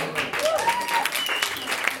round.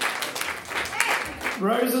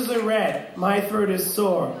 Roses are red. My throat is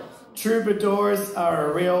sore. Troubadours are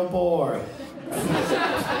a real bore.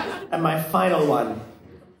 And my final one.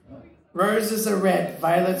 Roses are red,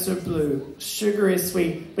 violets are blue, sugar is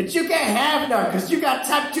sweet, but you can't have none because you got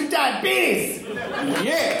type 2 diabetes!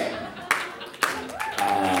 Yeah!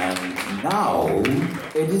 And now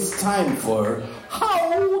it is time for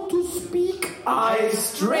How to Speak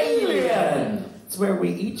Australian! It's where we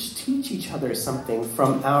each teach each other something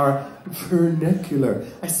from our vernacular.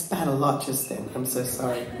 I spat a lot just then. I'm so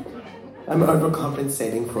sorry. I'm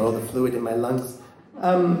overcompensating for all the fluid in my lungs.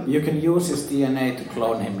 You can use his DNA to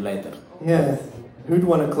clone him later. Yeah. Who'd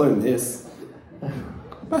want to clone this?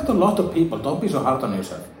 But a lot of people. Don't be so hard on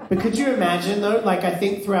yourself. But could you imagine, though, like I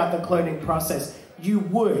think throughout the cloning process, you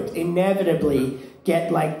would inevitably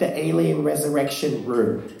get like the alien resurrection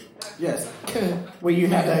room. Yes. Where you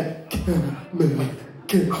have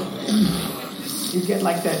you get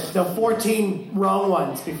like the 14 wrong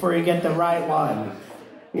ones before you get the right one.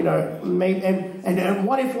 You know, maybe, and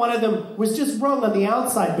what if one of them was just wrong on the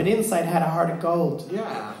outside, but inside had a heart of gold?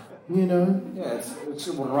 Yeah. You know? Yeah, it's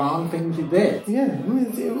the wrong thing she did. Yeah,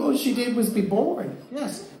 all she did was be born.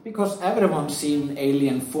 Yes, because everyone's seen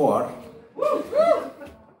Alien 4.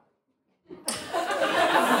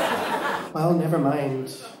 Well, never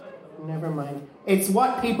mind. It's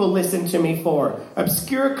what people listen to me for.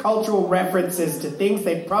 Obscure cultural references to things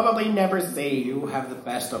they probably never see. You have the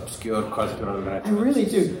best obscure cultural references. I really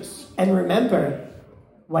do. And remember,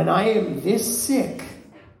 when I am this sick,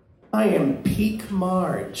 I am peak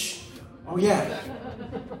Marge. Oh yeah.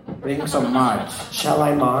 Bring some Marge. Shall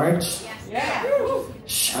I Marge? Yeah.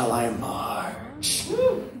 Shall I Marge?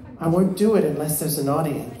 I won't do it unless there's an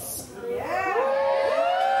audience.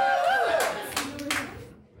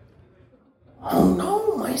 Oh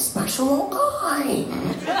no, my special guy.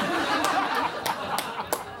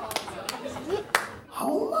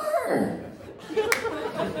 Homer.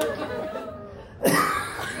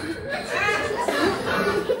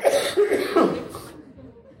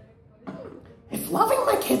 If loving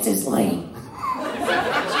my kids is lame,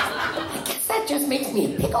 I guess that just makes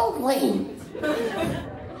me a big old lame.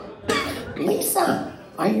 Lisa,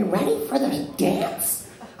 are you ready for the dance?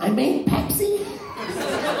 I made Pepsi.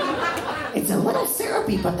 It's a little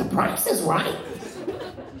syrupy, but the price is right.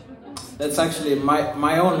 That's actually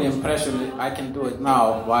my only impression. I can do it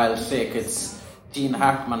now while sick. It's Gene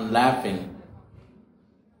Hackman laughing.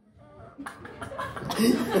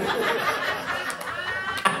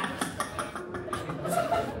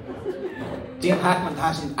 Gene Hackman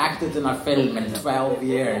hasn't acted in a film in 12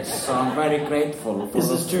 years, so I'm very grateful for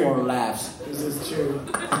those 4 laughs. This is true.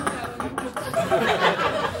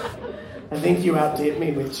 I think you outdid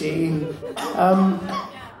me with Gene.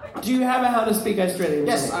 Do you have a How to Speak Australian?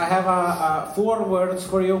 Yes, I have 4 words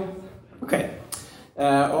for you. Okay.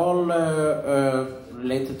 All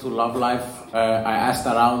related to love life. I asked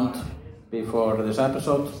around before this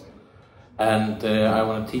episode, and I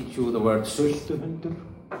want to teach you the word sultuhundur.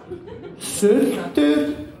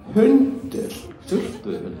 Sultuhundur.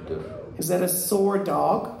 Sultuhundur. Is that a sore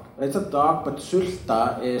dog? It's a dog, but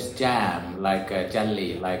sulta is jam, like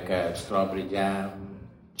jelly, like strawberry jam.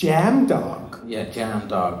 Jam dog? Yeah, jam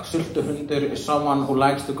dog. Sultuhundur is someone who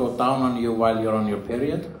likes to go down on you while you're on your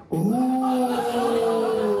period. Ooh.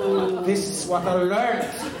 This is what I learned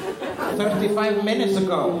 35 minutes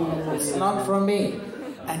ago. It's not from me.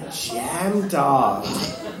 A jam dog.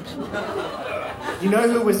 You know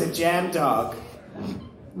who was a jam dog?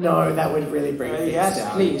 No, that would really bring things Yes,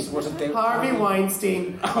 down. please. Wasn't there? Harvey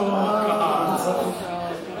Weinstein. Oh,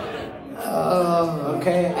 God.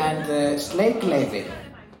 Okay, and Slake Levy.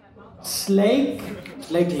 Slake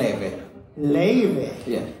Levy. Levy.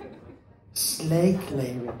 Yeah. Slake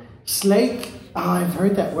Levy. Slake. Oh, I've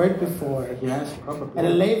heard that word before. Yes, probably. And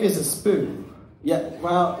a lave is a spoon. Yeah,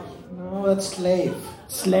 well, no, that's slave.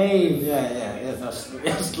 Slave. Yeah, no,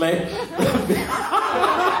 slave.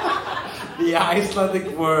 The Icelandic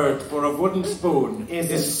word for a wooden spoon Is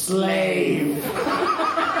a slave.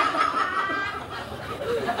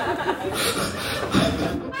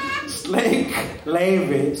 Slake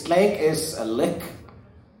Levy. Slake is a lick.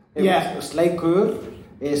 Yeah. Slakur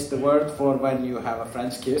is the word for when you have a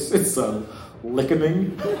French kiss. It's a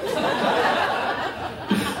lickening.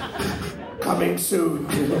 coming soon.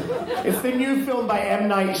 It's the new film by M.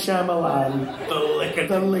 Night Shyamalan.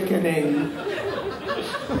 The Lickening.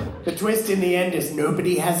 The twist in the end is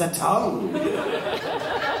nobody has a tongue.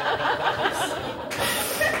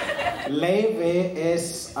 Leyfi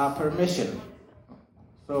is a permission.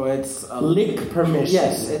 So it's a Lick permission.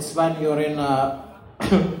 Yes, it's when you're in a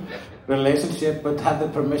relationship but have the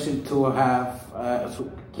permission to have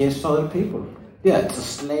to kiss other people. Yeah, it's a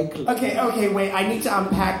snake. Okay, wait, I need to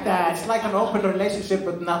unpack that. It's like an open relationship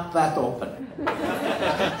but not that open.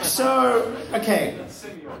 So,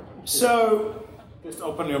 Just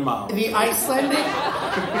open your mouth. the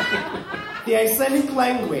Icelandic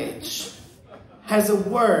language has a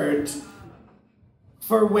word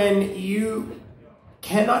for when you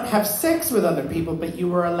cannot have sex with other people, but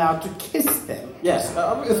you are allowed to kiss them. Yes,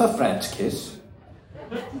 with a French kiss.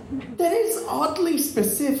 That is oddly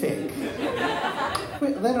specific.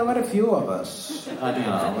 There are very few of us.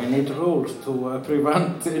 And we need rules to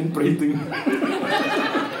prevent inbreeding.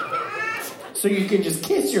 So you can just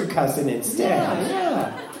kiss your cousin instead.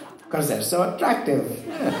 Yeah. Because they're so attractive.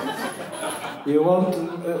 You won't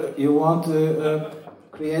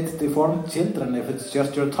create deformed children if it's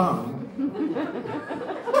just your tongue.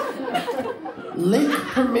 Lick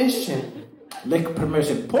permission. Lick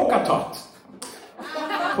permission. Pokatot.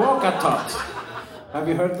 Pokatot. Have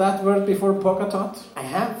you heard that word before, pokatot? I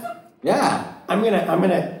have. Yeah. I'm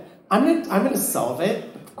gonna solve it.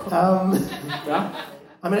 Yeah.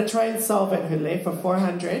 I'm gonna try and solve it, Hule, for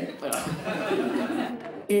 400.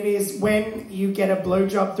 It is when you get a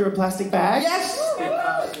blowjob through a plastic bag. Yes!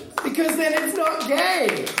 Because then it's not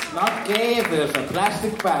gay. Not gay if there's a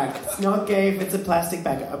plastic bag. It's not gay if it's a plastic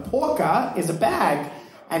bag. A porka is a bag.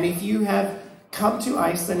 And if you have come to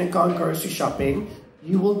Iceland and gone grocery shopping,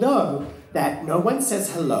 you will know that no one says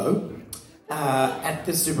hello at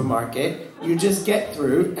the supermarket. You just get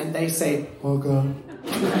through and they say, porka.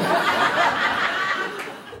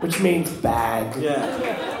 Which means bag.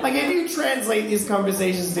 Yeah. Like if you translate these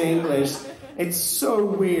conversations to English, it's so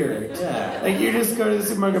weird. Yeah. Like you just go to the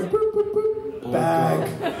supermarket, boop, boop, boop, bag.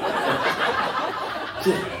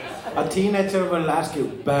 A teenager will ask you,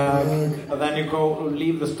 bag. And then you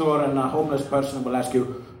leave the store and a homeless person will ask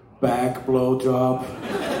you, bag, blowjob.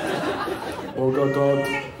 Bogodot.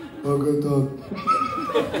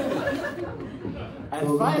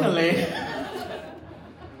 And finally,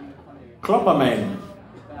 Kloppamein.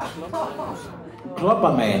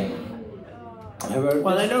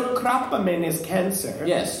 Well, I know krabbamein is cancer.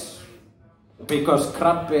 Yes, because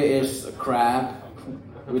krabbe is a crab,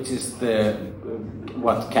 which is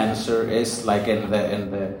what cancer is like in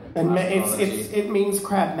the. And it means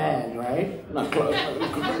crab man, right? No,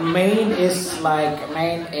 main is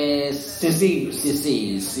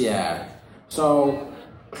disease. Yeah. So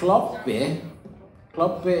kloppi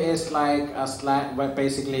is like a slang,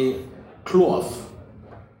 basically cloth.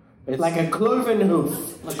 It's like a cloven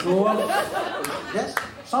hoof. A cloth. Yes.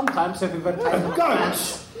 Sometimes if you wear tight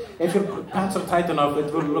enough, if your pants are tight enough,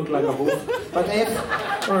 it will look like a hoof. But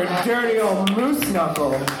or a dirty old moose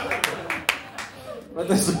knuckle. But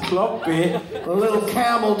there's a kloppi. A little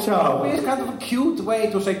camel toe. Kloppi is kind of a cute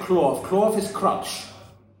way to say cloth. Cloth is crutch.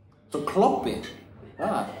 So kloppi.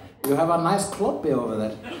 You have a nice kloppi over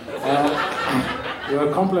there. You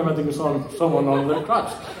are complimenting someone on their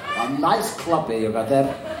crutch. A nice kloppi you got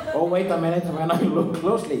there. Oh, wait a minute, when I look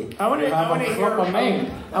closely, I want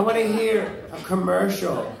to hear a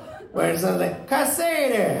commercial where it sounds like, "Hva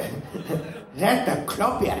säger du? Detta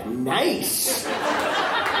kloppi är nice."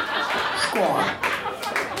 Skål.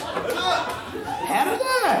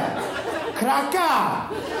 Herre, kracka.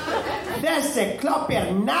 Dessa kloppi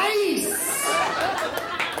är nice.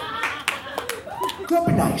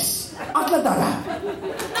 Kloppi nice. Alla dagar.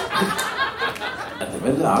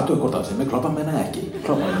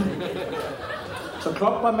 So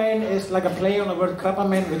kloppamein is like a play on the word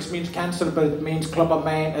krabbamein, which means cancer, but it means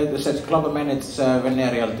kloppamein. It says kloppamein, it's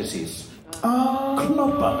venereal disease. Oh,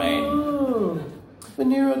 kloppamein.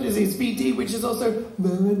 Venereal disease, VD, which is also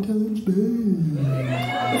Valentine's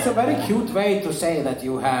Day. It's a very cute way to say that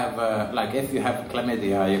you have, like if you have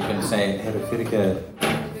chlamydia, you can say, "Herre Fyrke,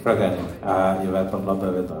 fröken, you have blah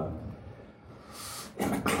blah blah."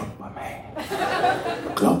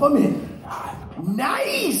 Kloppamein.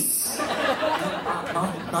 Nice!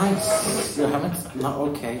 Not nice. You haven't? No,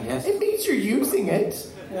 okay, yes. It means you're using it.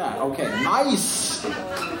 Yeah, okay. Nice!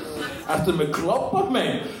 After me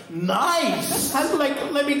kloppamein. Nice!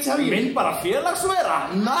 Let me tell you. Minn bara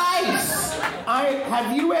félagsvera. Nice!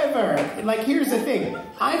 Have you ever, here's the thing.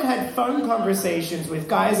 I've had phone conversations with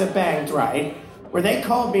guys at Banged, right? Where they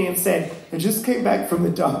called me and said, I just came back from the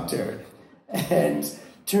doctor. And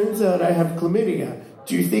turns out I have chlamydia.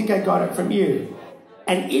 Do you think I got it from you?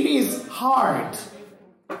 And it is hard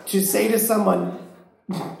to say to someone,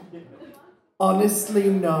 honestly,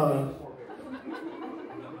 no.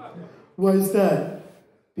 Why is that?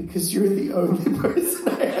 Because you're the only person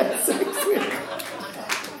I had sex with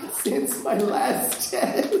since my last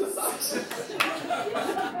test.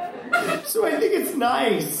 So I think it's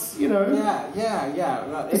nice, you know.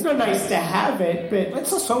 Yeah. It's not nice to have it, but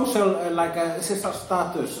It's a social, it's a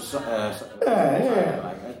status.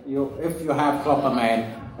 yeah. If you have clopamine,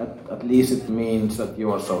 at least it means that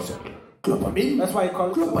you are social. Clopamine. That's why you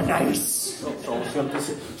call it Clopanice. social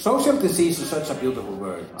disease. Social disease is such a beautiful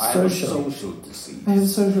word. I have a social disease. I have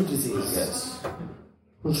social disease. Yes.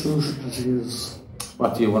 Social disease.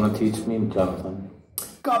 What do you want to teach me, Jonathan?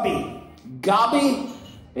 Gobby. Gobby?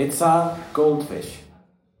 It's a goldfish.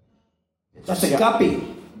 That's a guppy.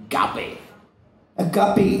 Gobby. A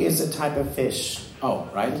guppy is a type of fish. Oh,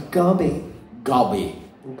 right. Gobby. Gobby.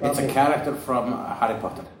 It's a character from Harry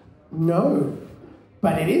Potter. No.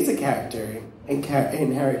 But it is a character in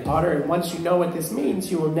Harry Potter. And once you know what this means,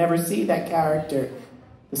 you will never see that character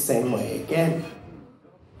the same way again.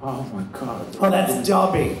 Oh my God. Oh, that's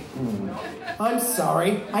Dobby. I'm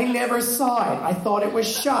sorry. I never saw it. I thought it was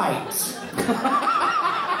shite.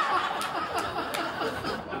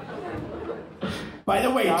 By the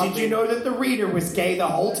way, did you know that the reader was gay the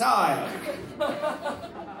whole time?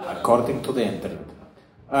 According to the internet.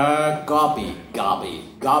 Gobby.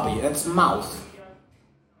 It's mouth.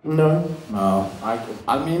 No. No.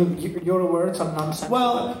 I mean, your words are nonsense.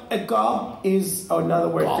 Well, a gob is another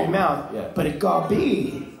word for your mouth. Yeah. But a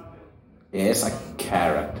gobby is a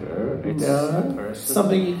character. It's a person.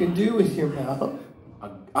 something you can do with your mouth.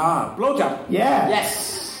 Blowjob. Yeah.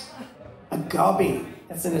 Yes. A gobby.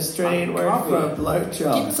 That's an Australian word for a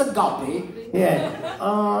blowjob. It's a gobby. Yeah.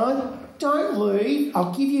 Don't leave.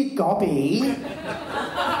 I'll give you a gobby.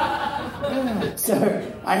 So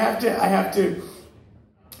I have to.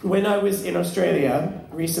 When I was in Australia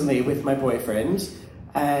recently with my boyfriend,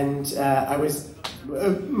 and I was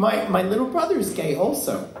my little brother's gay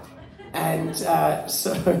also, and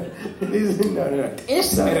so no.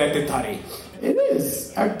 It's hereditary. It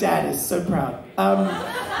is. Our dad is so proud.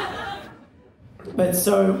 But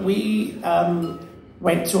so we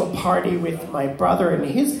went to a party with my brother and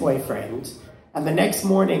his boyfriend, and the next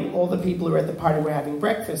morning, all the people who were at the party were having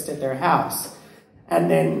breakfast at their house. And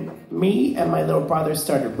then me and my little brother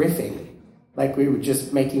started riffing, like we were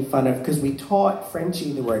just making fun of, because we taught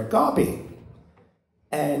Frenchie the word gobby.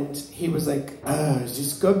 And he was like, it's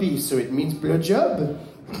just gobby, so it means blowjob.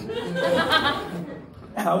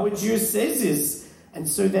 How would you say this? And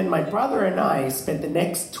so then my brother and I spent the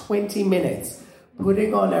next 20 minutes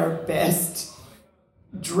putting on our best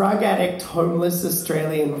drug addict, homeless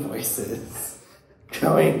Australian voices,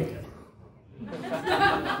 going,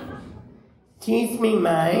 excuse me,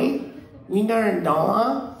 mate, you got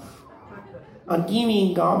 $1? I'll give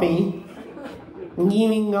you gobby. I'm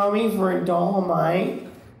giving gobby for $1, mate.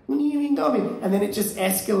 I'm giving gobby. And then it just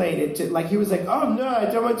escalated to, like, he was like, oh no, I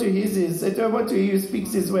don't want to hear this. I don't want to hear you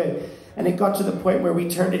speak this way. And it got to the point where we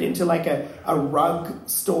turned it into like a rug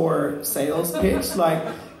store sales pitch. Like,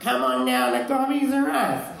 come on down, the gobbies are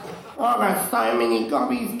us. Oh, I got so many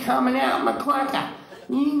gobbies coming out my clunker.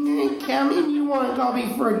 You come in, you want a gobby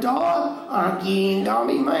for $1? I'll give you a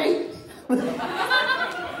gobby, mate.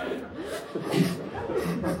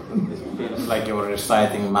 Feels like you were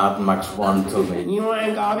reciting Mad Max 1 to me. You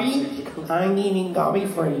want a gobby? I'm giving gobby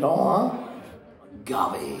for $1.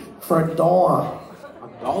 Gobby. For $1.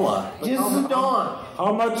 $1? Just $1.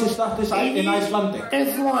 How much is that in Icelandic?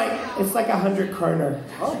 It's like 100 kroner.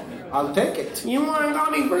 Oh, I'll take it. You want a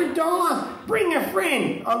gobby for $1? Bring a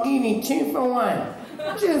friend. I'll give you 2 for 1.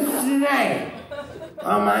 Just today.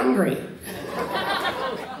 I'm hungry.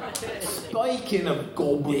 Speaking of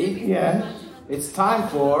gobby, Yeah. it's time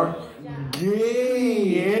for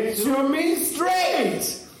Get to me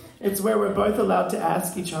straight. It's where we're both allowed to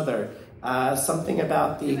ask each other something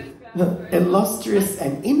about the illustrious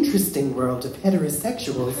and interesting world of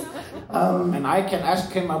heterosexuals. And I can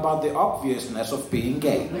ask him about the obviousness of being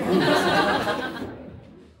gay.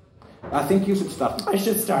 I think you should start. I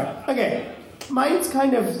should start. Okay. Mine's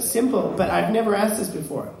kind of simple, but I've never asked this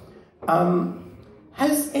before.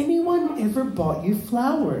 Has anyone ever bought you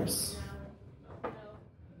flowers?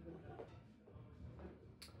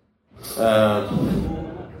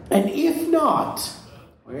 And if not,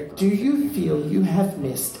 do you feel you have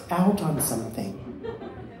missed out on something?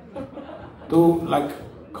 Like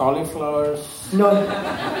cauliflowers? No.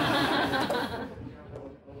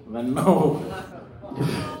 Then no.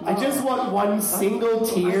 I just want one single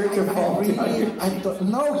tear to fall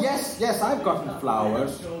down. No, yes, I've gotten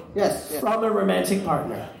flowers. Yes. From a romantic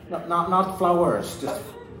partner. Not flowers, just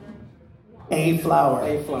A flower.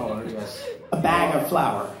 a flower, yes. A bag of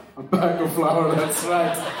flour. A bag of flour, that's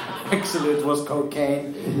right. Actually, it was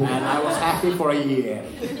cocaine, and I was happy for a year.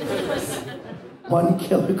 1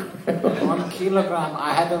 kilogram. 1 kilogram.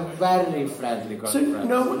 I had a very friendly girlfriend.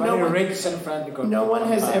 Very rich and friendly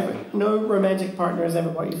girlfriend. No romantic partner has ever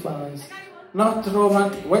bought you flowers. Not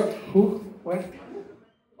romantic. Wait, who? Where?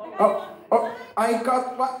 Oh, I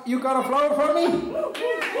got what? You got a flower for me?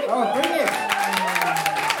 Oh, bring it.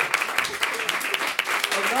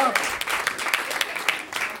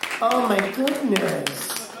 Oh my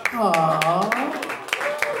goodness. Aww.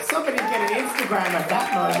 Somebody get an Instagram of that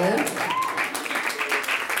moment.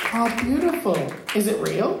 How beautiful. Is it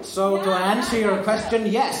real? So to answer your question,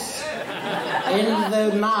 yes. In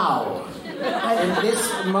the now. In this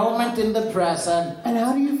moment in the present. And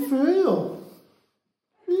how do you feel?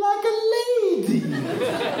 Like a lady.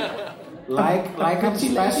 like a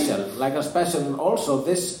special. Like a special. Also,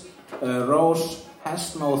 this rose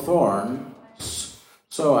has no thorns.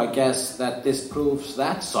 So I guess that this proves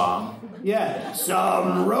that song. Yeah.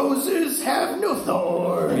 Some roses have no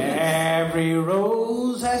thorns. Every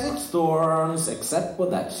rose has its thorns, except for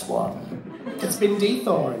that one. It's been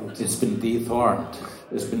dethorned. It's been dethorned.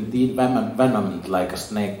 It's been venomed like a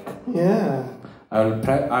snake. Yeah. I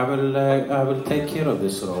will take care of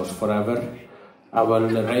this rose forever. I will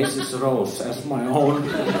raise this rose as my own.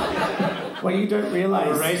 What you don't realize. I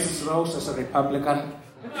will raise this rose as a Republican.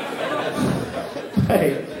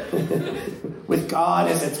 Hey. With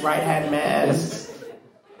God as its right-hand man. Yes.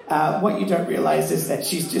 What you don't realize is that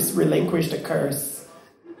she's just relinquished a curse.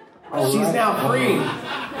 Oh, she's right. now free.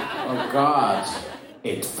 Oh God.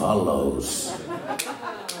 It follows.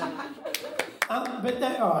 But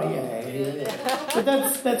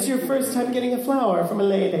that's your first time getting a flower from a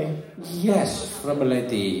lady. Yes, from a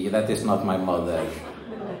lady. That is not my mother.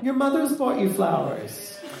 Your mother's bought you flowers.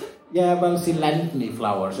 Yeah, well, she lent me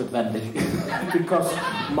flowers eventually because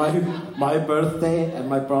my birthday and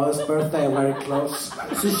my brother's birthday are very close.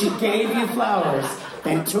 So she gave you flowers,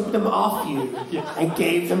 then took them off you, and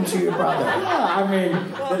gave them to your brother. Yeah, I mean,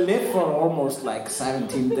 they lived for almost like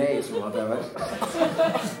 17 days or whatever.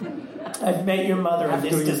 I've met your mother, and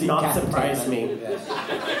this does not surprise me.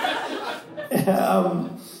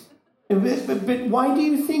 But why do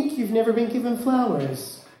you think you've never been given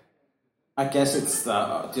flowers? I guess it's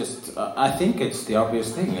I think it's the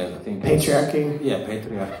obvious thing. I think patriarchy. Yeah,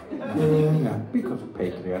 patriarchy. Yeah, because of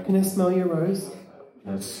patriarchy. Can I smell your rose?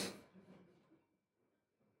 Yes.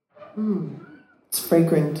 It's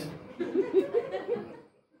fragrant.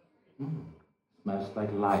 Smells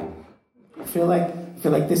like life. I feel like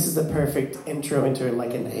this is the perfect intro into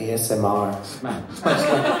like an ASMR. Smells like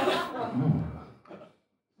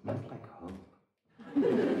hope.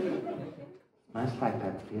 Smells like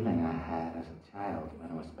that feeling I had as a child when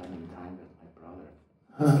I was spending time with my brother.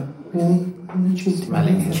 Really? Why did you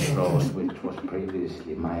Smelling his rose, which was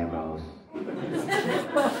previously my rose.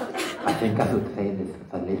 I think I would say this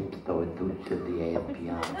with a lip, though it due to the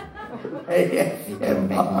AFPR. You can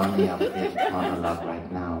make money off this monologue right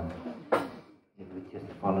now. It would just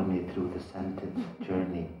follow me through the sentence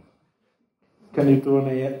journey. Can you do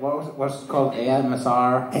an what's it called?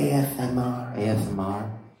 AMSR? ASMR. ASMR.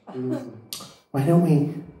 Why don't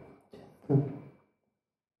we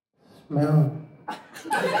smell?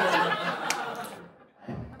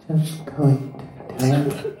 I'm just going to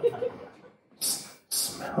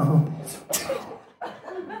smell this.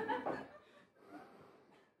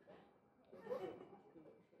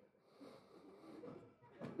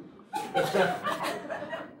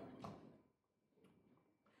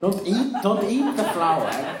 Don't eat the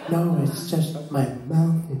flower. No, it's just my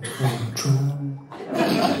mouth is very dry.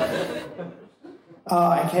 Oh,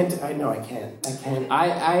 I can't. I know I can't.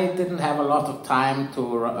 I didn't have a lot of time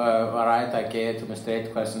to write a gay to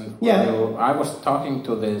mistake question. Yeah. I was talking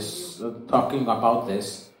about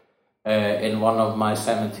this in one of my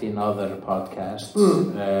 17 other podcasts.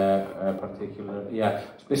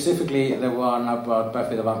 Specifically the one about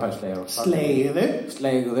Buffy the Vampire Slayer. Slayer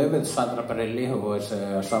with Sandra Bareilles, who is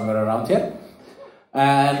somewhere around here.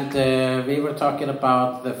 And we were talking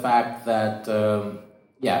about the fact that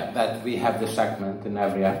that we have this segment in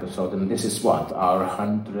every episode, and this is what, our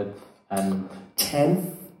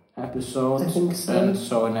 110th episode? I think so. And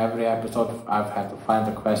so in every episode I've had to find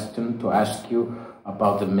a question to ask you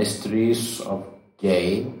about the mysteries of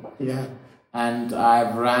gay. Yeah. And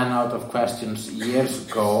I've ran out of questions years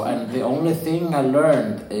ago, and the only thing I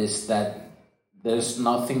learned is that there's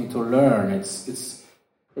nothing to learn. It's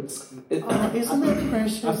Isn't that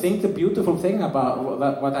precious? I think the beautiful thing about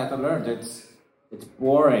what I learned, it's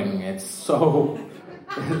boring. It's so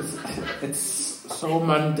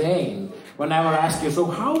mundane. Whenever I ask you, so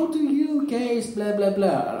how do you gays blah blah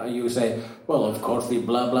blah? You say, well, of course we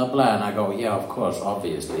blah blah blah, and I go, yeah, of course,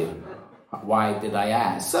 obviously. Why did I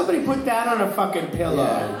ask? Somebody put that on a fucking pillow.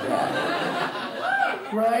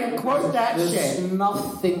 Yeah. Right? Quote that There's shit.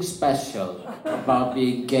 nothing special about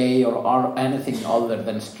being gay or anything other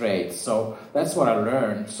than straight. So that's what I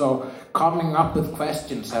learned. So coming up with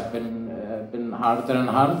questions have been harder and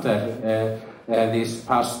harder these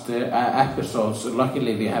past episodes.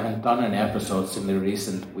 Luckily, we haven't done any episodes in the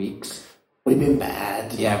recent weeks. We've been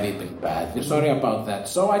bad. Yeah, we've been bad. We're sorry about that.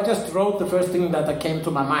 So I just wrote the first thing that came to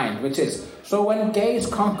my mind, which is, so when gays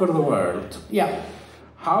conquer the world, Yeah.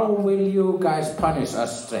 how will you guys punish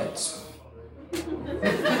us straights?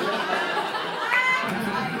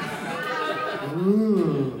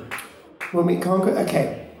 When we conquer...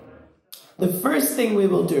 Okay. The first thing we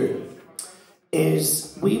will do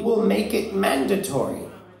is we will make it mandatory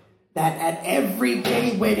that at every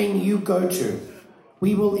gay wedding you go to,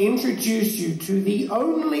 we will introduce you to the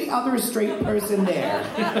only other straight person there.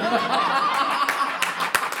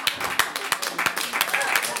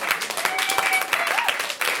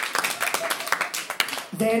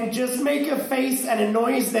 Then just make a face and a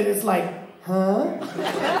noise that is like, huh?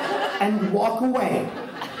 And walk away.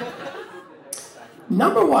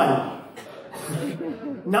 Number one.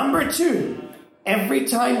 Number two, every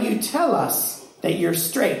time you tell us that you're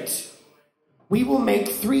straight, we will make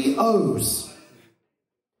 3 O's.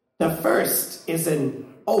 The first is an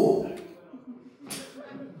O,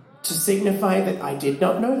 to signify that I did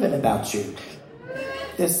not know that about you.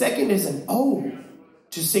 The second is an O,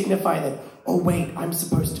 to signify that, oh wait, I'm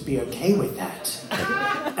supposed to be okay with that.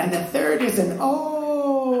 And the third is an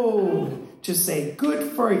O, to say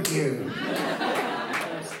good for you.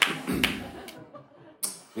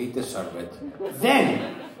 We deserve it.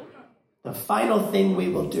 Then, the final thing we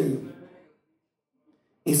will do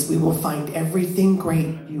is we will find everything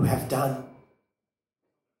great you have done,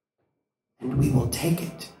 and we will take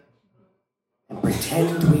it and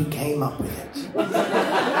pretend we came up with it.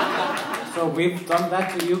 So we've done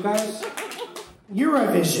that to you guys?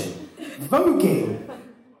 Eurovision, voguing,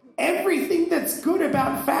 everything that's good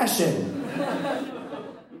about fashion.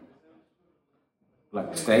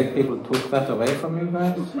 Like straight people took that away from you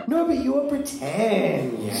guys? No, but you will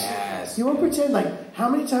pretend. Yes. You will pretend. Like, how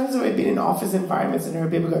many times have I been in office environments and heard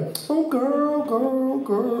people go, oh, girl, girl,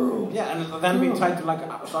 girl. Yeah, and then we try to like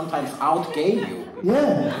sometimes out-gay you.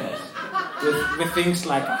 Yeah. With things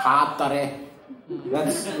like hatare.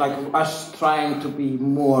 That's like us trying to be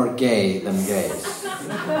more gay than gays.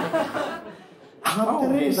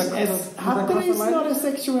 Hatare is cross the line? not a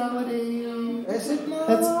sexuality. Is it not?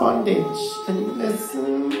 That's bondage. And it's...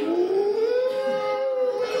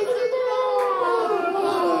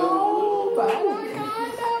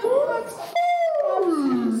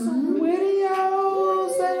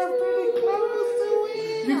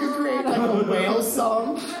 You could create like a whale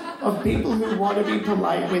song of people who want to be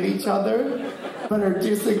polite with each other but are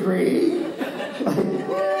disagreeing.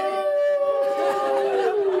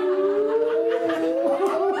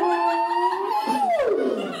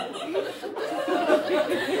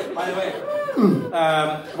 By the way,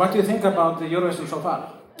 what do you think about the Eurovision so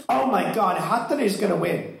far? Oh my god, Hatare is going to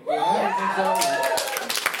win.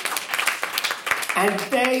 And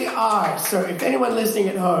they are. So if anyone listening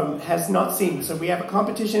at home has not seen, so we have a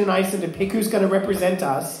competition in Iceland to pick who's going to represent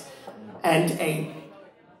us, and a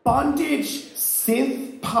bondage,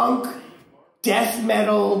 synth punk, death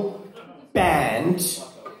metal band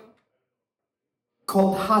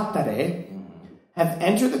called Hatare have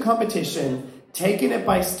entered the competition, taken it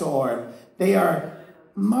by storm. They are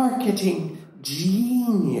marketing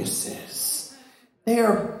geniuses. They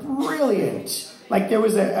are brilliant. Like there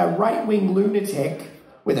was a right-wing lunatic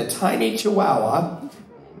with a tiny chihuahua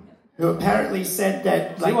who apparently said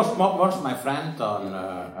that... She was once my friend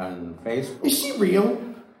on Facebook. Is she real?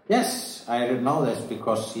 Yes, I know this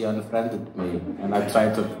because she unfriended me and I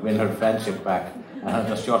tried to win her friendship back. I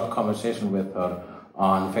had a short conversation with her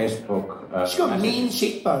on Facebook. She got mean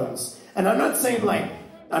cheekbones. And I'm not saying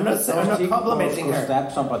I'm not complimenting her.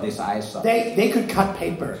 Stab somebody's eyes up. They could cut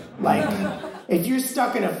paper. Like, if you're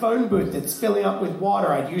stuck in a phone booth that's filling up with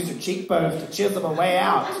water, I'd use her cheekbones to chisel a way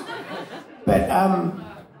out.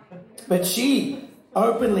 But she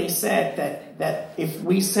openly said that if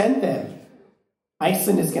we send them,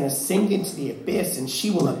 Iceland is going to sink into the abyss and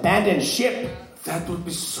she will abandon ship. That would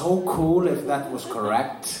be so cool if that was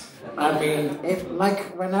correct. I mean, if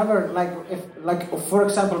for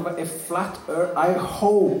example, if I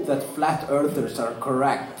hope that flat earthers are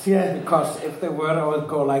correct. Yeah. Because if they were, I would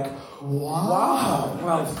go like, wow.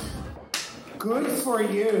 Well, good for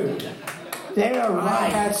you. They are I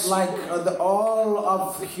right. had like all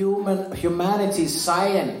of humanity's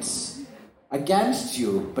science against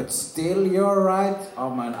you, but still you're right. Oh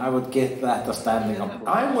man, I would give that a standing applause.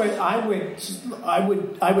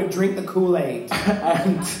 I would drink the Kool-Aid.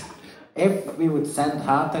 And if we would send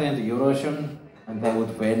Hatari into Eurovision and they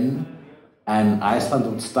would win, and Iceland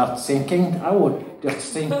would start sinking, I would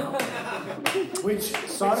just sink.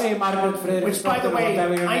 Sorry, Margaret Friedrich. Which, by the way,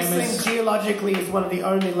 Iceland geologically is one of the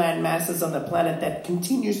only land masses on the planet that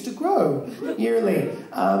continues to grow yearly.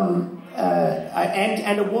 And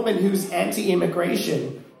a woman who's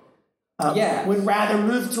anti-immigration would rather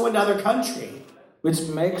move to another country. Which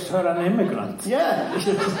makes her an immigrant. Yeah.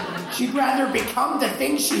 She'd rather become the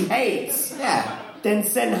thing she hates than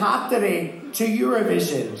send Hatari to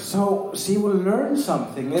Eurovision. So she will learn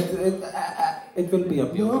something. It will be a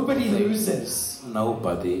beautiful Nobody thing. loses.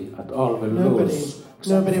 Nobody at all will lose.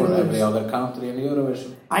 Nobody for will every lose. other country in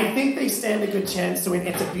Eurovision. I think they stand a good chance to win.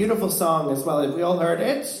 It's a beautiful song as well. Have we all heard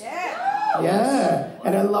it? Yeah.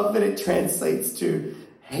 And I love that it translates to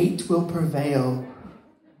hate will prevail.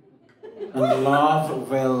 And love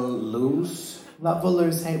will lose. Love will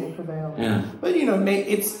lose, hate will prevail. Yeah. But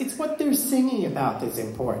it's what they're singing about that's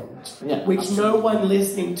important. Yeah, which absolutely. no one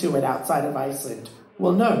listening to it outside of Iceland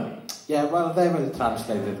will know. Yeah, well, they will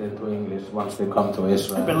translate it into English once they come to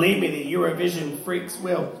Israel. And believe me, the Eurovision freaks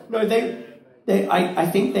will. No, I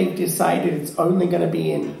think they've decided it's only going to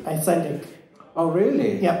be in Icelandic. Oh,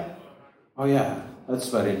 really? Yep. Oh, yeah. That's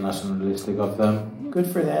very nationalistic of them. Good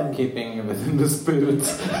for them. Keeping within the spirit.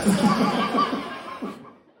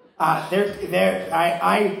 I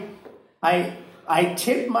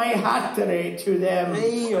tip my hat today to them.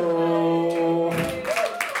 Hey-o. I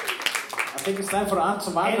think it's time for Ants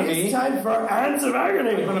of Agony. It's time for Ants of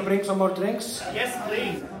Agony. You want to bring some more drinks? Yes,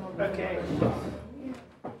 please. Okay.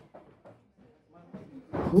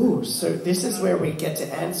 Ooh, so this is where we get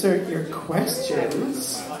to answer your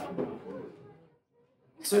questions.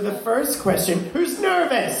 So the first question, who's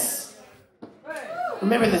nervous?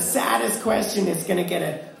 Remember, the saddest question is going to get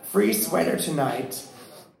a free sweater tonight.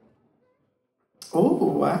 Oh,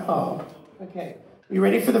 wow. Okay. You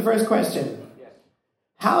ready for the first question? Yes.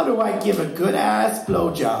 How do I give a good-ass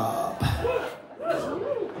blowjob?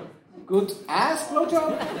 Good ass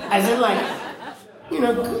blowjob? As in, like,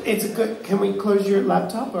 it's a good... Can we close your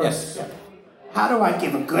laptop? Or? Yes. Yeah. How do I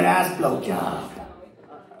give a good-ass blowjob?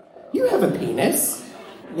 You have a penis.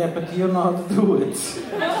 Yeah, but you know how to do it.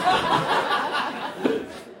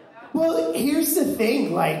 Well, here's the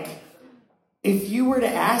thing, like, if you were to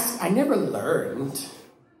ask, I never learned.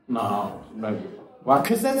 No. What?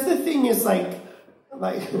 Because that's the thing is, like,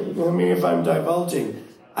 I mean, if I'm divulging,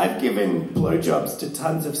 I've given blowjobs to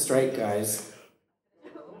tons of straight guys.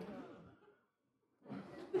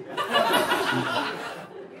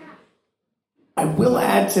 I will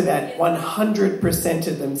add to that, 100%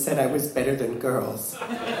 of them said I was better than girls.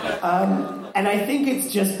 And I think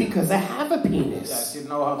it's just because I have a penis. Yes, you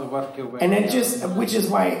know how to work your way. And it which is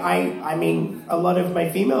why I mean, a lot of my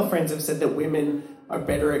female friends have said that women are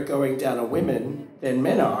better at going down a women than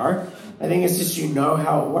men are. I think it's just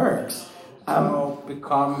how it works. So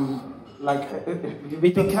become like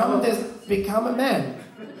Become a man.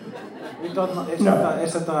 We don't know. Is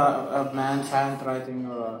it a man's handwriting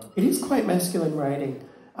or a... It is quite masculine writing.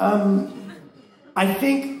 I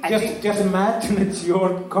think Just imagine it's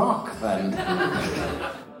your cock then.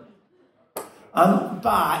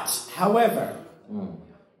 But, however,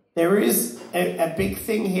 there is a big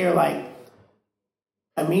thing here, like,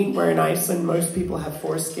 I mean, we're in Iceland, most people have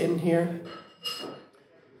foreskin here.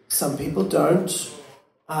 Some people don't.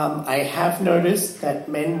 I have noticed that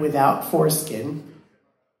men without foreskin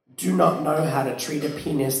do not know how to treat a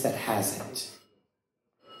penis that has it.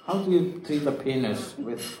 How do you treat a penis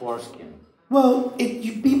with foreskin? Well,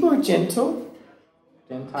 you be more gentle.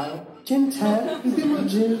 Gentile? Gentile. You be more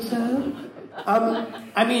gentile.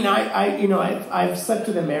 I mean, I've slept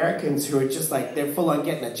with Americans who are just like, they're full on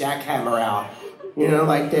getting a jackhammer out.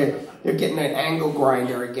 Like they're getting an angle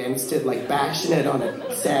grinder against it, like bashing it on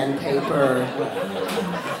a sandpaper.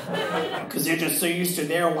 Because they're just so used to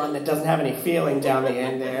their one that doesn't have any feeling down the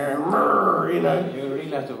end there. You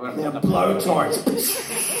really have to work on the blowtorch.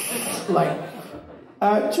 Like,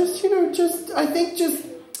 I think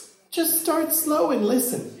just start slow and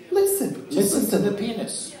listen. Listen to the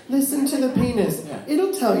penis. Listen to the penis. Yeah.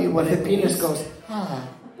 It'll tell you what the it penis means. goes,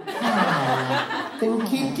 then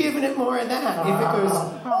keep giving it more of that. If it goes,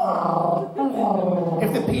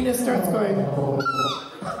 if the penis starts going,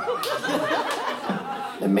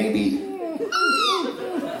 then maybe.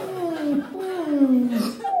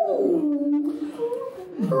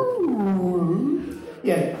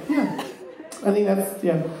 Yeah. I think that's,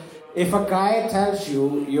 yeah. If a guy tells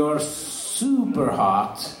you you're super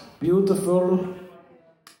hot, beautiful,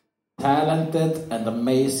 talented, and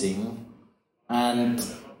amazing, and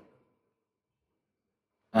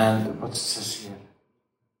what's this here?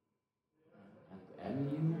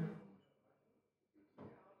 And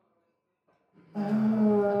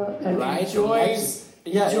Right, enjoys.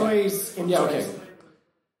 Okay.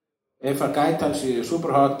 If a guy tells you you're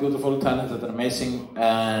super hot, beautiful, talented, and amazing,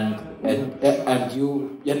 and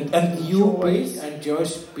you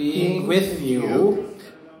enjoys being with you,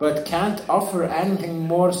 but can't offer anything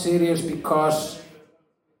more serious because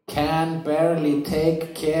can barely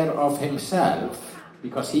take care of himself,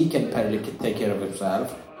 because he can barely take care of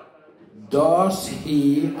himself, does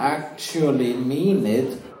he actually mean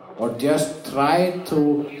it, or just try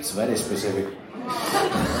to? It's very specific.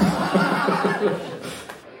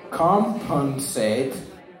 Compensate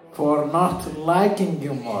for not liking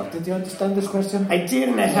you more. Did you understand this question? I did,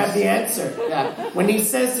 and I have the answer. Yeah. When he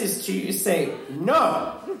says this to you, you say,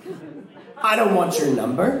 no, I don't want your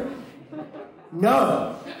number.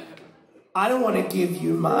 No, I don't want to give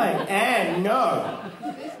you mine. And no,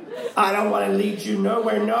 I don't want to lead you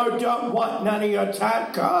nowhere. No, don't want none of your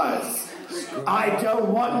time, cause I don't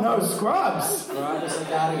want no scrubs.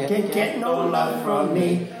 Can't get no love from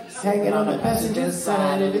me. Hanging on the passenger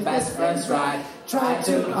side of his best friend's ride. Try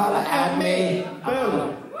to holler at me.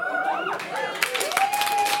 Boom.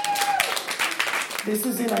 This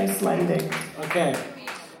is in Icelandic. Okay.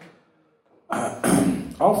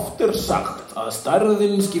 Oft sagt að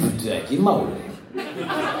stærðin skipti ekki máli.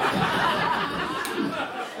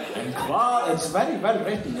 And hvað? It's very well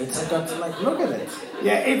written. It's like, look at it.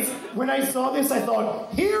 Yeah, it's, when I saw this, I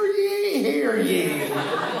thought, hear ye, hear ye.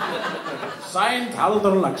 Signed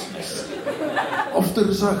Halldór Laxness. Oft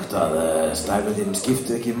sagt að stærðin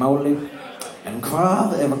skipti ekki máli. En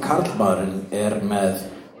hvað ef karlmaðurinn með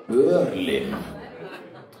örlim?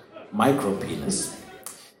 Micropenis.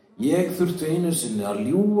 Ég þurfti einu sinni að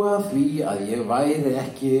ljúga því að ég væri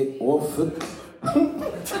ekki of full.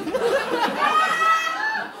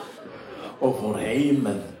 Og fór heim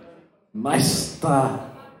með næsta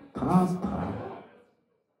tata.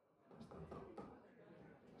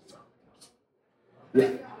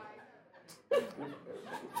 Yeah.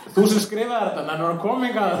 Þú sem skrifaði þetta, menn voru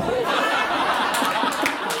komingað.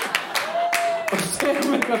 Og segja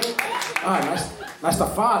mig eitthvað. Næsta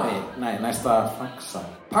fari. Nei, næsta faxa.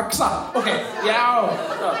 Paxa! Ok, já!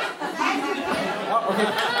 Ok,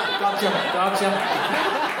 gotcha.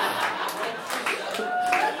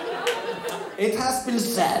 It has been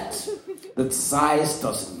said that size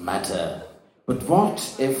doesn't matter. But what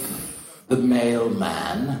if the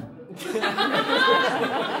mailman,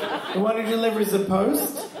 The one who delivers the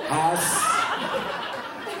post? has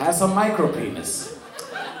a micropenis?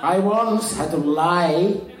 I once had to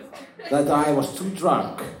lie that I was too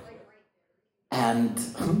drunk and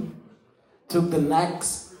took the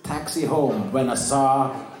next taxi home when I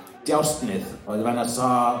saw Djásnið, or when I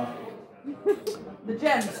saw The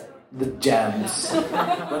gems. the gems,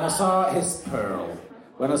 when I saw his pearl,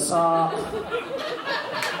 when I saw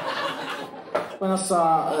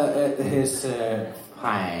his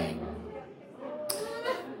fine.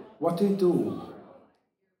 What do you do?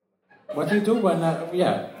 What do you do when,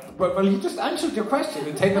 Well, you just answered your question.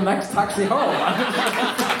 You take the next taxi home.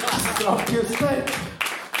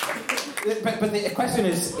 But the question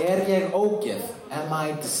is, ég ógeð? Am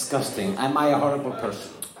I disgusting? Am I a horrible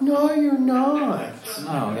person? No, you're not.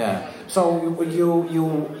 No, yeah. So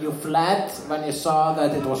you fled when you saw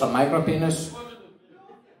that it was a micropenis?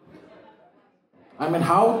 I mean,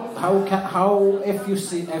 how if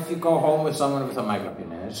you go home with someone with a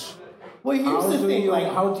micropenis? Well, here's the thing,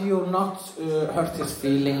 how do you not hurt his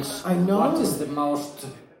feelings? I know. What is the most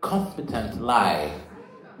competent lie?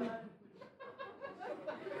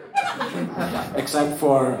 Except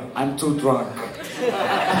for, I'm too drunk.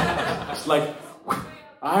 It's like,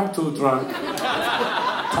 I'm too drunk.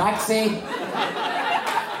 Taxi?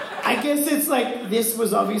 I guess it's like, this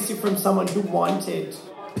was obviously from someone who wanted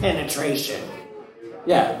penetration.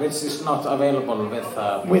 Yeah, which is not available with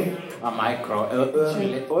a micro.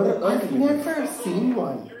 I've never seen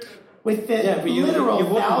one. With the Yeah, but you literal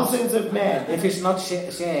wouldn't. thousands of men. If it's not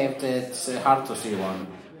shaved, it's hard to see one.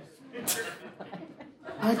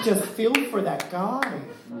 I just feel for that guy.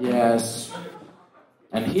 Yes.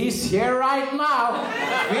 And he's here right now.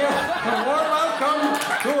 A warm welcome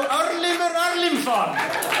to Örlyfur Örlynsson.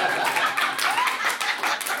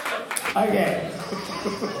 Okay.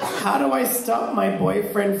 How do I stop my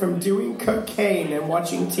boyfriend from doing cocaine and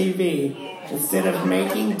watching TV instead of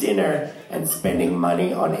making dinner and spending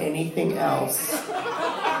money on anything else?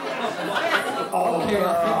 Oh, Okay,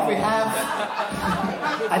 girl.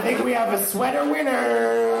 I think we have a sweater winner.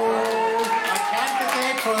 a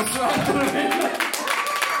candidate for a sweater winner.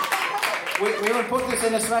 We will put this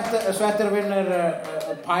in a sweater winner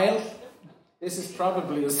pile. This is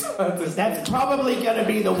probably a sweater. That's probably going to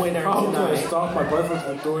be the winner How do I tonight. stop my boyfriend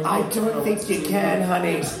from doing I don't think you can,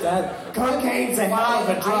 honey. that? Cocaine's a hell of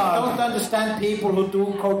a I drug. don't understand people who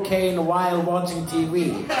do cocaine while watching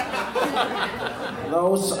TV.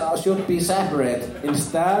 Those should be separate.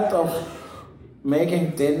 Instead of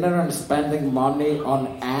making dinner and spending money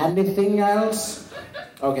on anything else.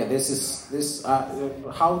 Okay, this.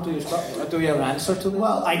 How do you stop? Do you have an answer to this?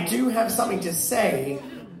 Well, I do have something to say.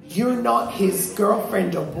 You're not his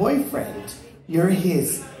girlfriend or boyfriend. You're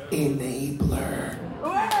his enabler.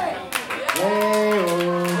 Yay!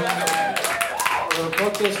 We'll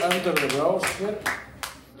put this under the rose here.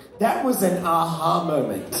 That was an aha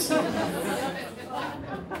moment.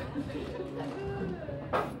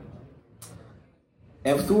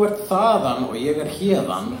 Ef þú ert þaðan og ég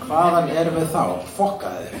hérðan, hvaðan erum við þá?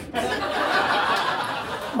 Fokkaðir.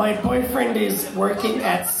 My boyfriend is working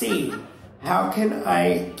at sea. How can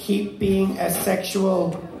I keep being a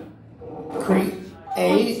sexual creature?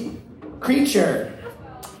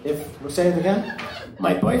 Say it again.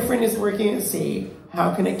 My boyfriend is working at sea.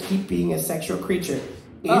 How can I keep being a sexual creature?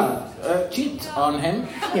 Cheat on him.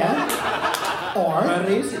 Yeah. Or,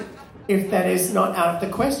 Very easy. if that is not out of the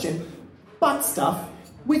question, butt stuff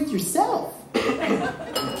with yourself.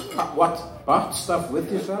 What? Butt stuff with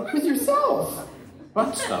yourself? With yourself.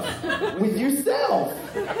 Butt stuff? With yourself.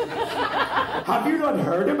 Have you not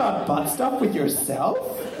heard about butt stuff with yourself?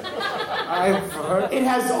 I've heard. It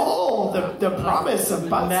has all the promise of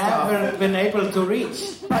butt stuff. Never been able to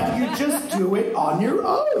reach. But you just do it on your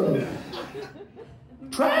own.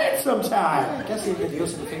 Try it sometime. I guess you could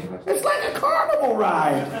use the fingers. It's like a carnival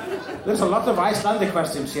ride. There's a lot of Icelandic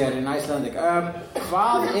questions here in Icelandic.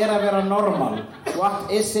 Hvað að vera normal?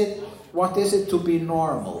 What is it to be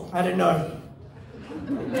normal? I don't know.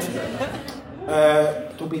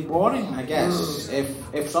 To be boring, I guess.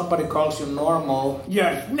 If somebody calls you normal,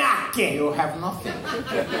 You're knocking. you have nothing.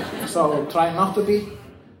 So try not to be.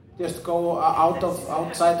 Just go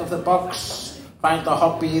outside of the box. Find a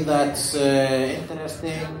hobby that's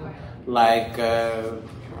interesting, like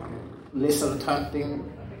lizard hunting.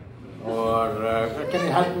 Or can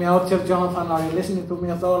you help me out here, Jonathan? Are you listening to me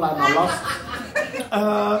at all? I'm lost.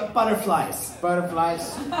 Butterflies.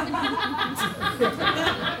 Butterflies.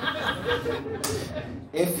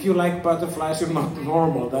 If you like butterflies, you're not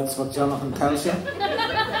normal. That's what Jonathan tells you.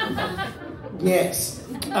 Yes.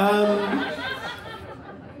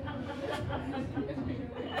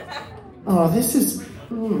 Oh, this is...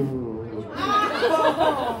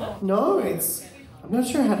 No, I'm not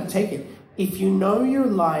sure how to take it. If you know you're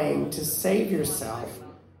lying to save yourself,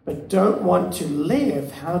 but don't want to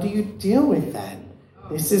live, how do you deal with that?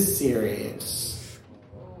 This is serious.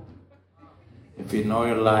 If you know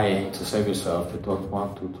you're lying to save yourself, but don't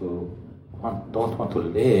want to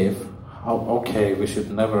live. Okay, we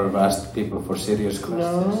should never have asked people for serious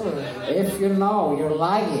questions. No. If you know you're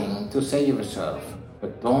lying to save yourself,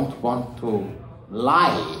 but don't want to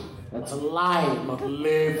lie, that's a lie, not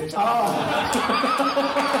live. Oh,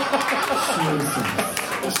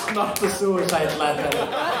 It's not the suicide letter.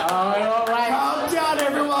 Oh, you're all right. calm down,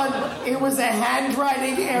 everyone. It was a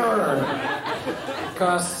handwriting error.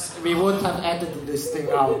 Because we would have edited this thing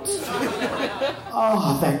out.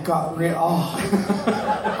 Oh, that got real. Oh,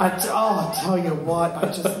 I'll tell you what. I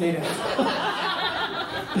just need it.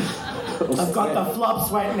 I've got the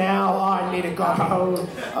flops right now. Oh, I need to go home.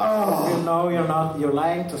 Oh, You know you're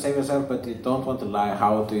lying to save yourself, but you don't want to lie.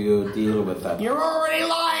 How do you deal with that? you're already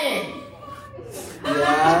lying.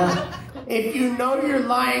 Yeah. If you know you're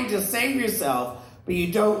lying to save yourself, but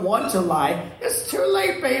you don't want to lie, it's too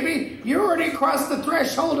late, baby. You already crossed the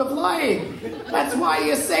threshold of lying. That's why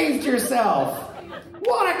you saved yourself.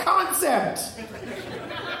 What a concept.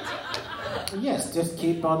 Yes, just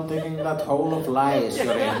keep on digging that hole of lies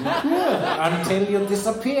you're in until you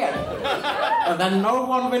disappear. And then no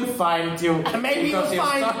one will find you maybe because you'll you're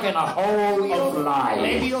find- stuck in a hole of lies.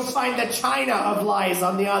 Maybe you'll find the China of lies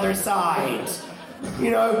on the other side.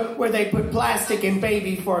 You know, where they put plastic in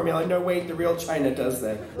baby formula. No, wait, the real China does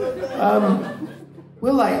that.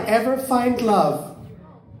 Will I ever find love?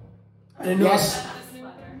 I don't know. Yes.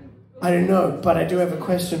 I don't know, but I do have a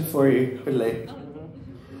question for you, Billy.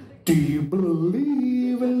 Do you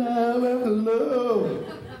believe in love after love?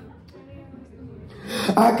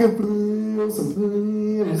 I can feel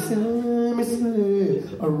something inside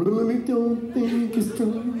myself. I really don't think it's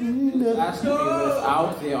true enough. Ask me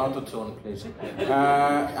without the autotune, please.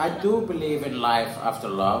 I do believe in life after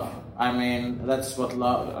love. I mean, that's what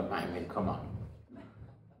love... I mean, come on.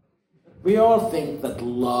 We all think that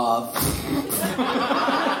love...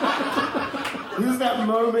 This is that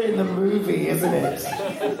moment in the movie, isn't it?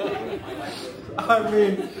 I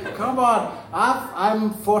mean, come on.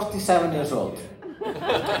 I'm 47 years old.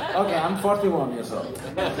 Okay, I'm 41 years old.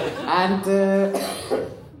 And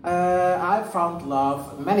I found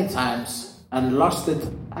love many times and lost it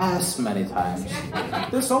as many times.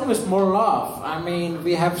 There's always more love. I mean,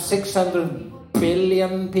 we have 600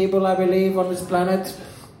 billion people, I believe, on this planet.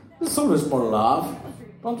 There's always more love.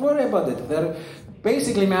 Don't worry about it.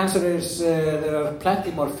 Basically, my answer is there are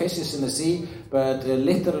plenty more fishes in the sea, but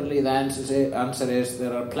literally the answer is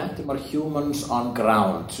there are plenty more humans on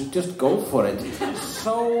ground. So just go for it.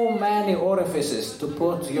 So many orifices to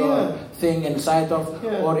put your thing inside of,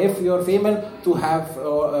 or if you're female, to have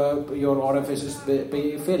your orifices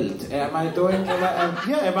be filled. Am I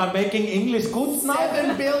making English good now?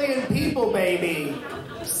 7 billion people, baby.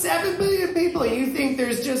 7 billion people. You think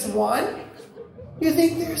there's just one? You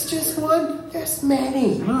think there's just one? There's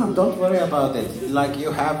many. No, don't worry about it. Like,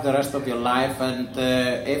 you have the rest of your life, and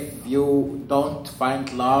if you don't find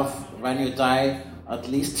love when you die, at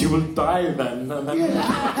least you will die then.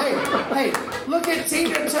 Yeah. Hey, look at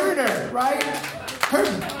Tina Turner, right?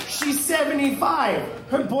 She's 75.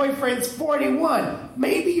 Her boyfriend's 41.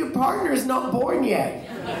 Maybe your partner's not born yet.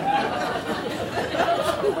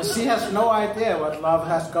 She has no idea what love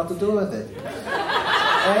has got to do with it.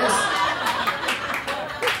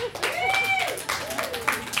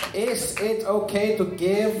 Is it okay to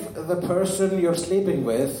give the person you're sleeping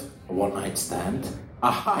with, a one-night stand,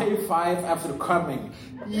 a high five after coming?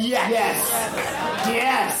 Yes.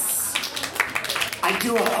 I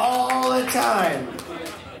do it all the time.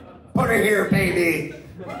 Put her here, baby.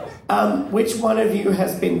 Which one of you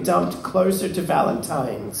has been dumped closer to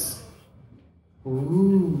Valentine's?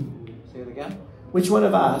 Ooh. Say it again. Which one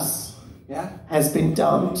of us Yeah? has been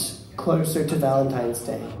dumped closer to Valentine's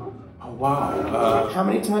Day? Oh, wow. How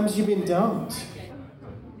many times have you been dumped?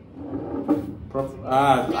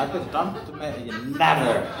 I've been dumped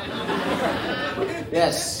never.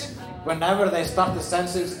 Yes. Whenever they start the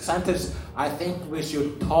sentence, I think we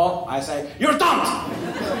should talk, I say, you're dumped!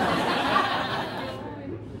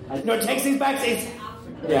 No takesies, backsies.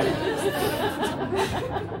 Yeah.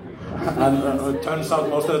 And it turns out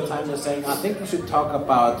most of the time they're saying, I think we should talk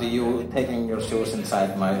about you taking your shoes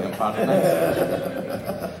inside my apartment.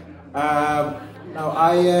 I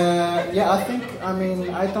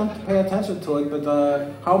don't pay attention to it, but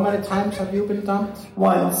how many times have you been dumped?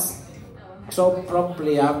 Once. So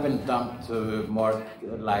probably I've been dumped more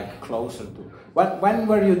like closer to. When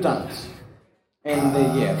were you dumped in the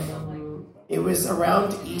year? It was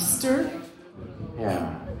around Easter.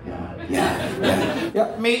 Yeah.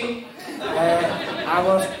 Me.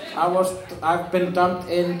 I've been dumped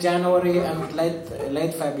in January and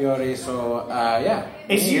late February. So yeah.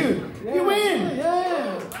 It's you. Yeah. You win.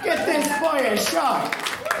 Yeah. Get this boy a shot.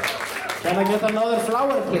 Can I get another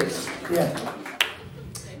flower, please? Yeah.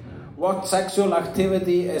 What sexual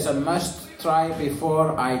activity is a must try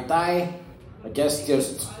before I die? I guess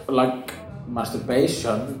just like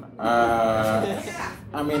masturbation.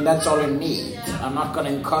 That's all you need. I'm not going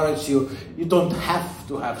to encourage you. You don't have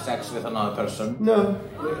to have sex with another person. No.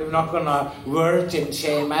 We're not going to virgin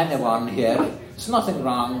shame anyone here. There's nothing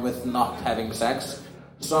wrong with not having sex.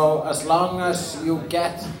 So as long as you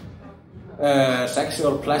get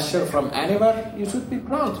sexual pleasure from anywhere, you should be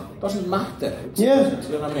proud. Doesn't matter. You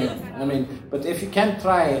know what I mean? But if you can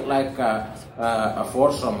try like a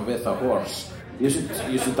foursome with a horse, you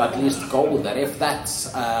should at least go there if that's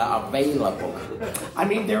available.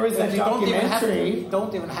 There was a documentary. You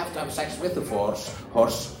don't even have to have sex with the horse.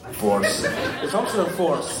 It's also a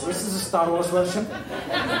force. This is a Star Wars version.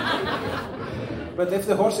 But if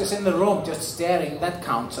the horse is in the room just staring, that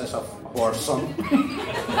counts as a foursome.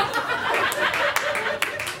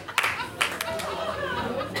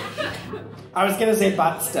 I was going to say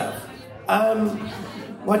butt stuff.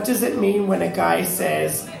 What does it mean when a guy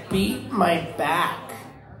says, beat my back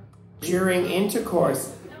during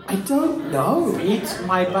intercourse? I don't know. Beat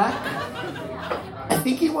my back? I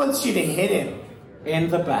think he wants you to hit him. In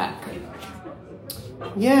the back.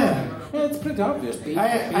 Yeah. Yeah, it's pretty obvious. Beat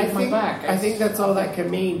I my back. think that's all that can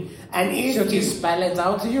mean. And if Should he you spell it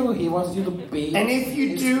out to you? He wants you to beat. and if you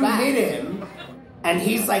his do back. hit him, and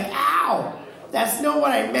he's like, "Ow, that's not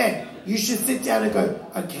what I meant," you should sit down and go,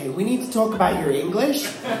 "Okay, we need to talk about your English,"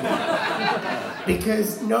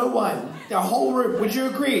 because no one, the whole room, would you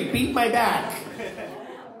agree? Beat my back.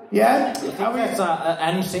 Yeah. How That's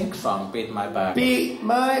an NSYNC song, Beat My Back. Beat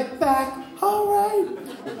my back. All right.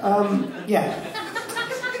 Yeah.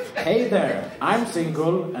 Hey there, I'm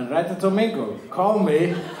single and ready to mingle. Call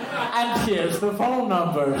me, and here's the phone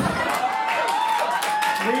number. Read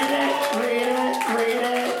it.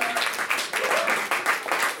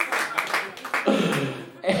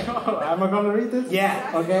 Am I gonna read this?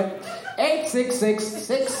 Yeah. Okay.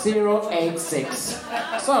 866-6086.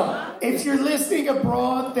 So, If you're listening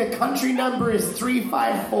abroad, the country number is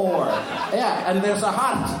 354. yeah, and there's a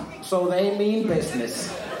heart, so they mean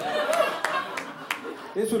business.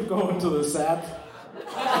 This would go into the set.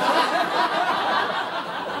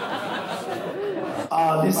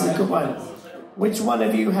 Oh, this is a good one. Which one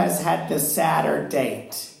of you has had the sadder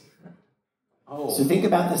date? Oh. So think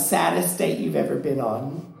about the saddest date you've ever been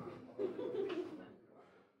on.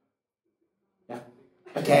 Yeah.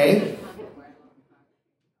 Okay?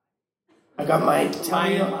 I got mine.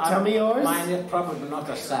 Tell me yours. Mine is probably not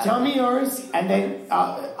as sad. Tell me yours, and then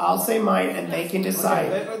I'll say mine, and they can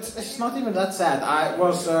decide. It's not even that sad. I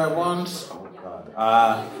was once. Oh God.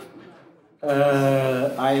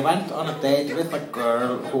 I went on a date with a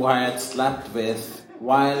girl who I had slept with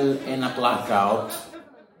while in a blackout,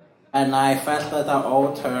 and I felt that I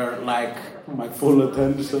owed her like my full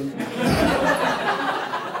attention.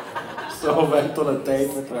 So I went on a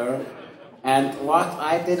date with her, and what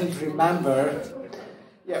I didn't remember.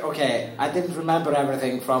 Yeah, okay, I didn't remember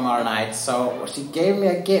everything from our night, so she gave me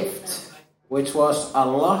a gift, which was a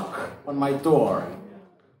lock on my door,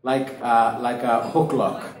 like a hook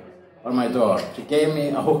lock on my door. She gave me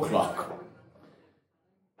a hook lock.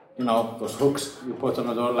 You know, those hooks you put on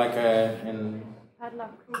the door like in...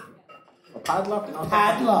 Padlock. A padlock? No,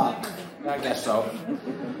 Padlock. I guess so.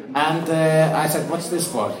 And I said, what's this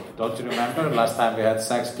for? Don't you remember? Last time we had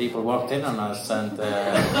sex, people walked in on us and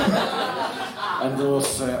it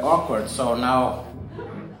was awkward. So now...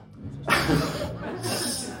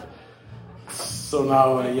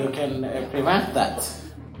 you can prevent that.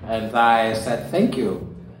 And I said, thank you.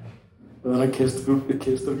 And then I kissed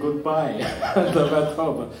her goodbye. And I went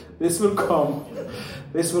home. This will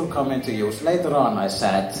come into use. Later on, I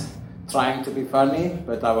said, trying to be funny,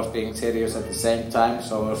 but I was being serious at the same time,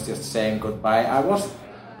 so I was just saying goodbye. I was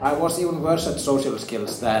even worse at social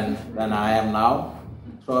skills than I am now.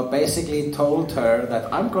 So I basically told her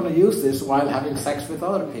that I'm going to use this while having sex with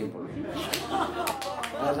other people.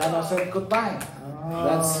 And then I said goodbye.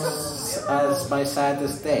 That's my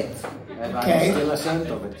saddest date. And Okay. I'm still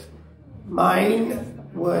ashamed of it. Mine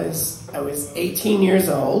was, I was 18 years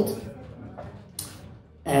old,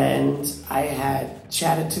 and I had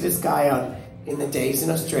chatted to this guy in the days in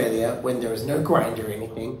Australia when there was no Grindr or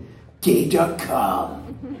anything,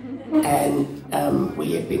 gay.com. And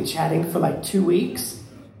we had been chatting for like 2 weeks,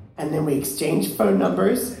 and then we exchanged phone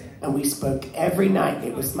numbers, and we spoke every night.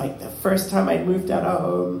 It was like the first time I'd moved out of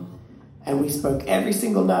home, and we spoke every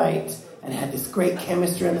single night, and had this great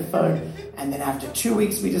chemistry on the phone. And then after 2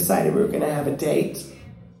 weeks, we decided we were going to have a date.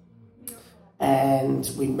 And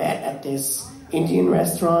we met at this Indian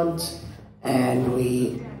restaurant, and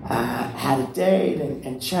we had a date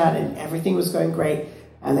and chatted, and everything was going great.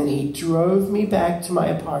 And then he drove me back to my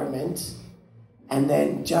apartment. And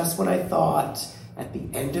then just when I thought, at the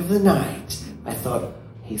end of the night, I thought,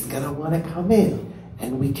 he's going to want to come in,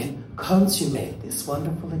 and we can consummate this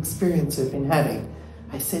wonderful experience we've been having.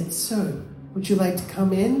 I said, so, would you like to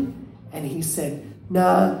come in? And he said,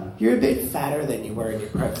 nah, you're a bit fatter than you were in your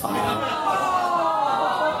profile.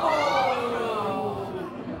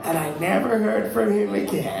 And I never heard from him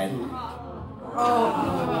again.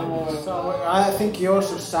 So I think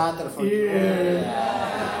yours is sadder for you.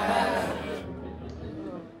 Yeah.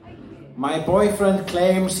 My boyfriend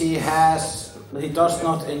claims he does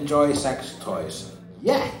not enjoy sex toys.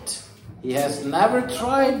 Yet, he has never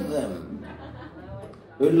tried them.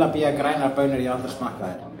 Ulla bía grænar bönir í aldrei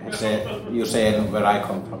smakka þær. You say where I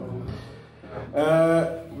come from.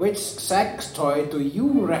 Which sex toy do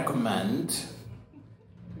you recommend?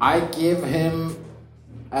 I give him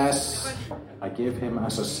as a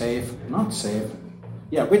safe, not safe.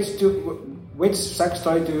 Yeah, which sex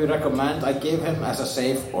toy do you recommend? I give him as a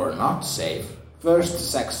safe or not safe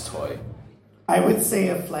first sex toy. I would say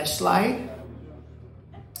a fleshlight.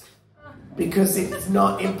 Because it's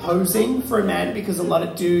not imposing for a man, because a lot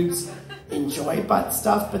of dudes, enjoy butt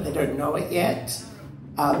stuff, but they don't know it yet.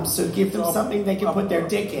 So give them something they can put their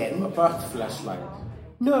dick in. A butt flashlight.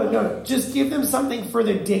 No, just give them something for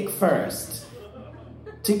their dick first.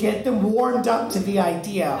 To get them warmed up to the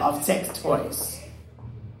idea of sex toys.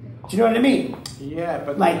 Do you know what I mean? Yeah,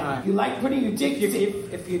 but Like, you like putting your dick...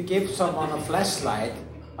 if you give someone a flashlight,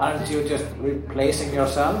 aren't you just replacing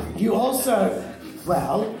yourself? You also...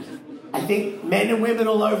 Well, I think men and women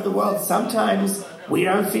all over the world, sometimes we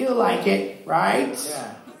don't feel like it, right?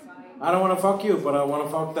 Yeah. I don't want to fuck you, but I want to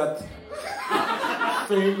fuck that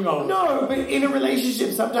thing. No, but in a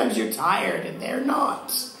relationship, sometimes you're tired and they're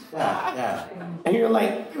not. Yeah. And you're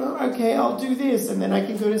like, oh, okay, I'll do this, and then I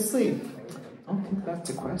can go to sleep. I don't think that's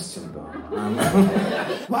a question, though.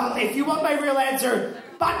 Well, if you want my real answer,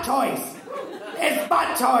 butt toys. It's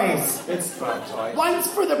butt toys. It's butt toys. One's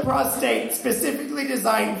for the prostate, specifically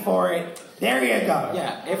designed for it. There you go.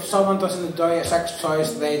 Yeah, if someone doesn't enjoy sex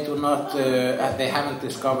toys, they do not, they haven't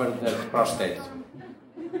discovered the prostate.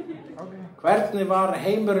 Hvernig var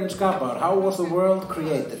heimurinn skapaður? How was the world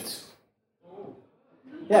created?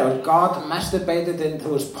 Yeah, well, God masturbated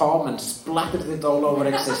into his palm and splattered it all over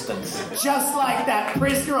existence. Just like that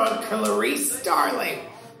prisoner on Clarice Starling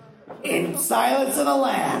in Silence of the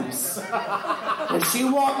Lambs. When she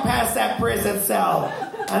walked past that prison cell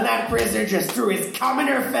and that prisoner just threw his cum in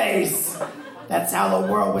her face. That's how the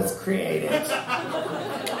world was created.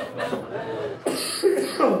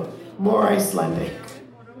 More Icelandic.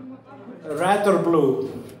 Red or blue?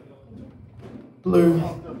 Blue.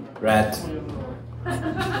 Red.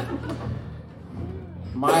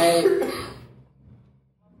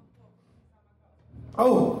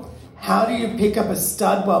 Oh, how do you pick up a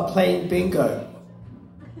stud while playing bingo?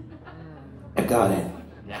 I got it.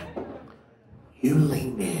 Yeah. You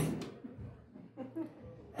lean in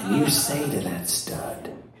and you say to that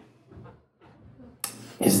stud,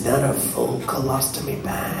 is that a full colostomy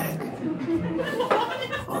bag?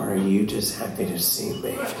 Or are you just happy to see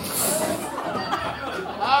me?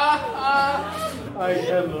 I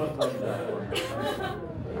cannot like that one.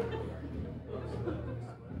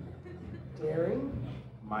 Daring?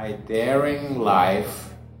 My daring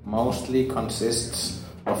life mostly consists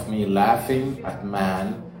of me laughing at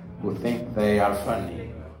men who think they are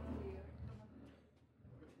funny.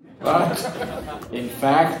 But, in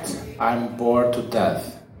fact, I'm bored to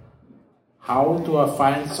death. How do I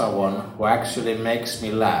find someone who actually makes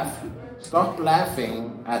me laugh? Stop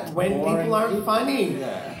laughing at When boring people aren't funny.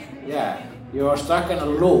 Yeah. You are stuck in a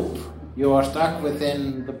loop. You are stuck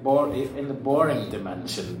within the boring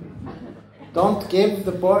dimension. Don't give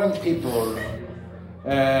the boring people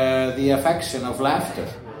the affection of laughter.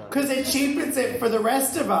 Because it cheapens it for the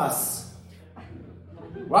rest of us.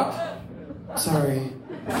 What? Sorry.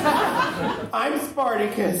 I'm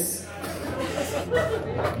Spartacus.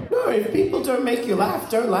 No, if people don't make you laugh,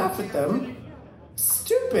 don't laugh at them.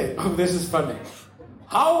 Stupid. Oh, this is funny.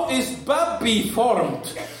 How is baby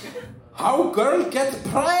formed? How girl get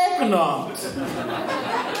pregnant?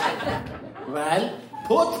 Well,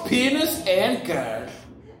 put penis in girl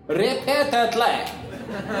repeatedly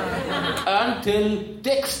until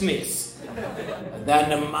dick sneeze. Then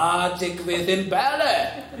the magic within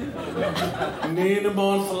belly.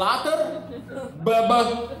 Minimum flatter,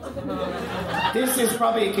 bubba. This is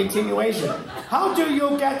probably a continuation. How do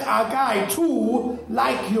you get a guy to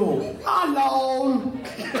like you? Alone.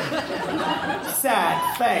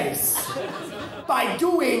 Sad face. By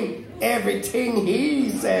doing everything he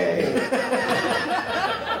says.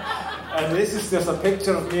 And this is just a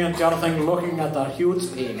picture of me and Jonathan looking at our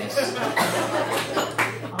huge penis.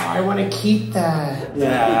 I want to keep that.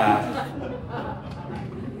 Yeah.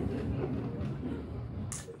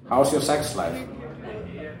 How's your sex life?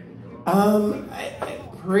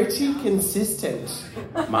 Pretty consistent.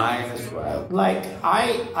 Mine as well. Like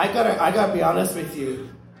I gotta be honest with you.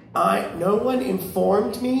 No one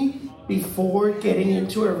informed me before getting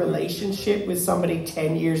into a relationship with somebody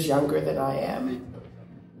 10 years younger than I am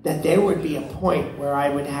that there would be a point where I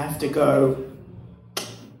would have to go,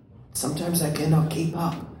 sometimes I cannot keep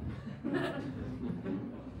up.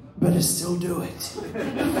 But I still do it.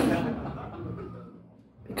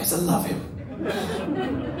 Because I love him.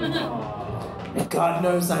 And God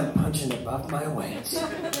knows I'm punching above my weight.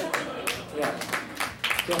 Yeah.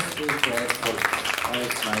 Just be grateful.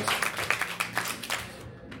 That's nice.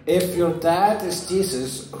 If your dad is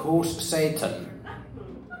Jesus, who's Satan?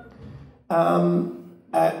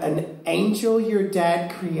 An angel your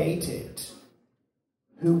dad created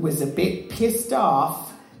who was a bit pissed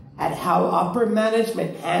off at how upper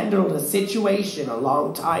management handled a situation a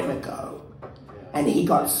long time ago. And he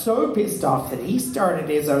got so pissed off that he started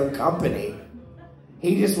his own company.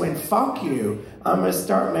 He just went, fuck you. I'm going to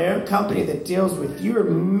start my own company that deals with your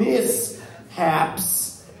mishaps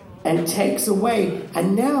and takes away.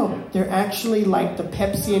 And now they're actually like the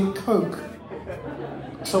Pepsi and Coke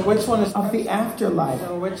So which one is of the afterlife.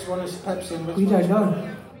 So which one is Pepsi and which We one don't is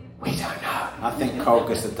know. We don't know. I think Coke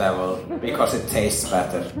is the devil because it tastes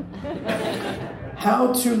better.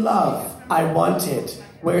 How to love, I wanted.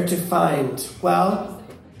 Where to find? Well,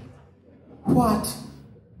 what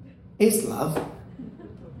is love?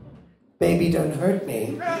 Baby, don't hurt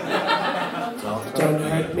me. Don't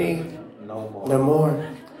hurt me No more. no more.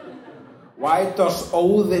 Why does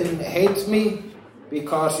Odin hate me?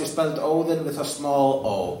 Because you spelled Odin with a small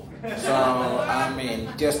O. So, I mean,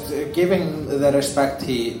 just giving the respect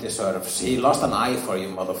he deserves. He lost an eye for you,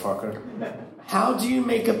 motherfucker. How do you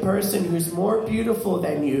make a person who's more beautiful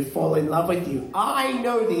than you fall in love with you? I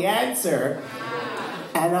know the answer.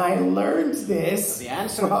 And I learned this. The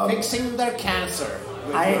answer from- is fixing their cancer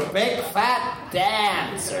with I- your big fat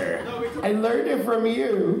dancer. I learned it from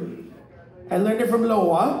you. I learned it from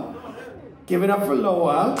Loa. Give it up for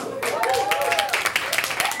Loa.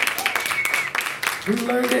 We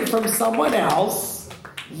learned it from someone else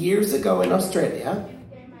years ago in Australia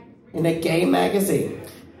in a gay magazine.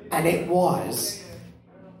 And it was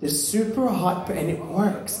the super hot, and it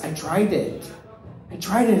works. I tried it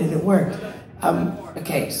and it worked.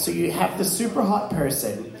 Okay, so you have the super hot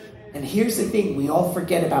person, and here's the thing, we all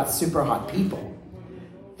forget about super hot people.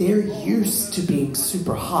 They're used to being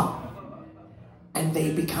super hot. And they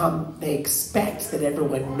expect that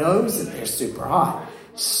everyone knows that they're super hot.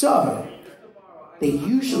 So, they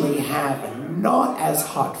usually have a not as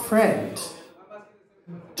hot friend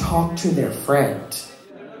talk to their friend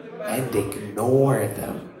and ignore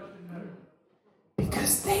them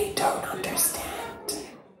because they don't understand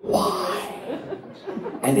why.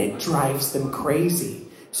 And it drives them crazy.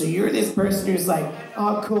 So you're this person who's like,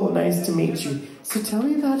 oh, cool, nice to meet you. So tell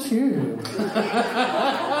me about you.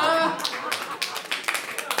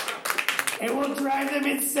 It will drive them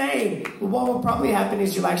insane. What will probably happen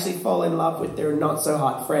is you'll actually fall in love with their not so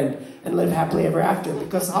hot friend and live happily ever after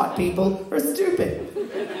because hot people are stupid.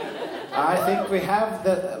 I think we have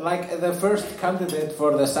the first candidate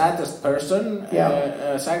for the saddest person.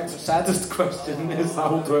 Yeah. Saddest question is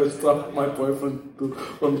how do I stop my boyfriend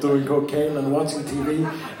from doing cocaine and watching TV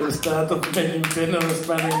instead of making dinner and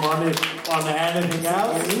spending money on anything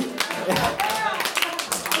else?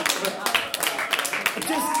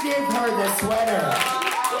 Just give her the sweater.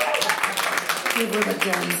 Give her the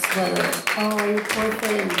damn sweater. Oh, you poor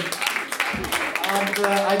thing. And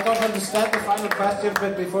I don't understand the final question,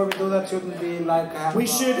 but before we do that, shouldn't we We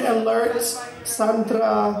should alert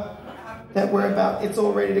Sandra that we're about. It's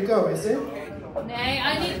all ready to go, is it? Nee,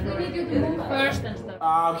 we need you to move first and stuff.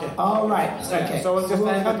 Okay. All right. Okay. So we'll just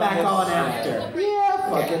end come it back on on this. after. Yeah,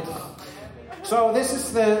 fuck Okay. it. So this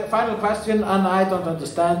is the final question, and I don't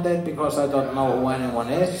understand it because I don't know who anyone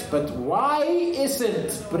is. But why isn't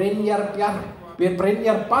Brynjar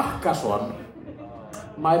Barkason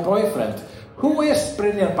my boyfriend? Who is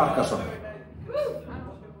Brynjar Barkason?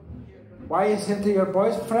 Why isn't he your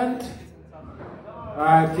boyfriend?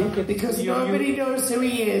 I think it's Because nobody knows who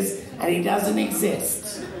he is and he doesn't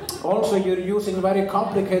exist. Also, you're using a very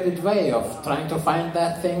complicated way of trying to find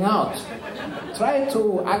that thing out. Try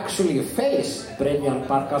to actually face Brynjar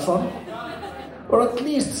Barkason, or at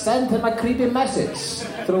least send him a creepy message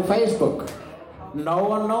through Facebook. No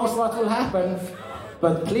one knows what will happen,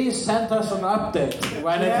 but please send us an update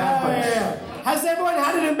when it happens. Yeah. Has everyone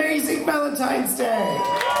had an amazing Valentine's Day?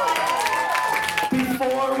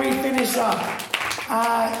 Before we finish up,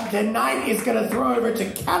 the night is going to throw over to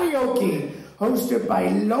karaoke, hosted by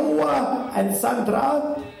Loa and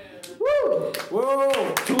Sandra. Woo!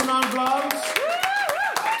 Whoa! Two non-blondes?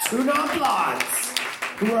 Two non-blondes,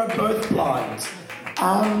 who are both blonde.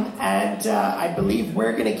 And I believe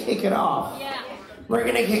we're going to kick it off. Yeah. We're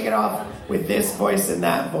going to kick it off with this voice and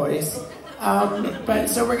that voice. But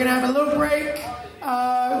so we're going to have a little break.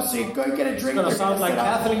 So you go get a drink. It's gonna You're sound like sit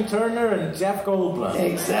up. Kathleen Turner and Jeff Goldblum.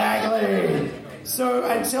 Exactly. So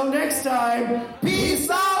until next time, peace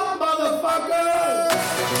out.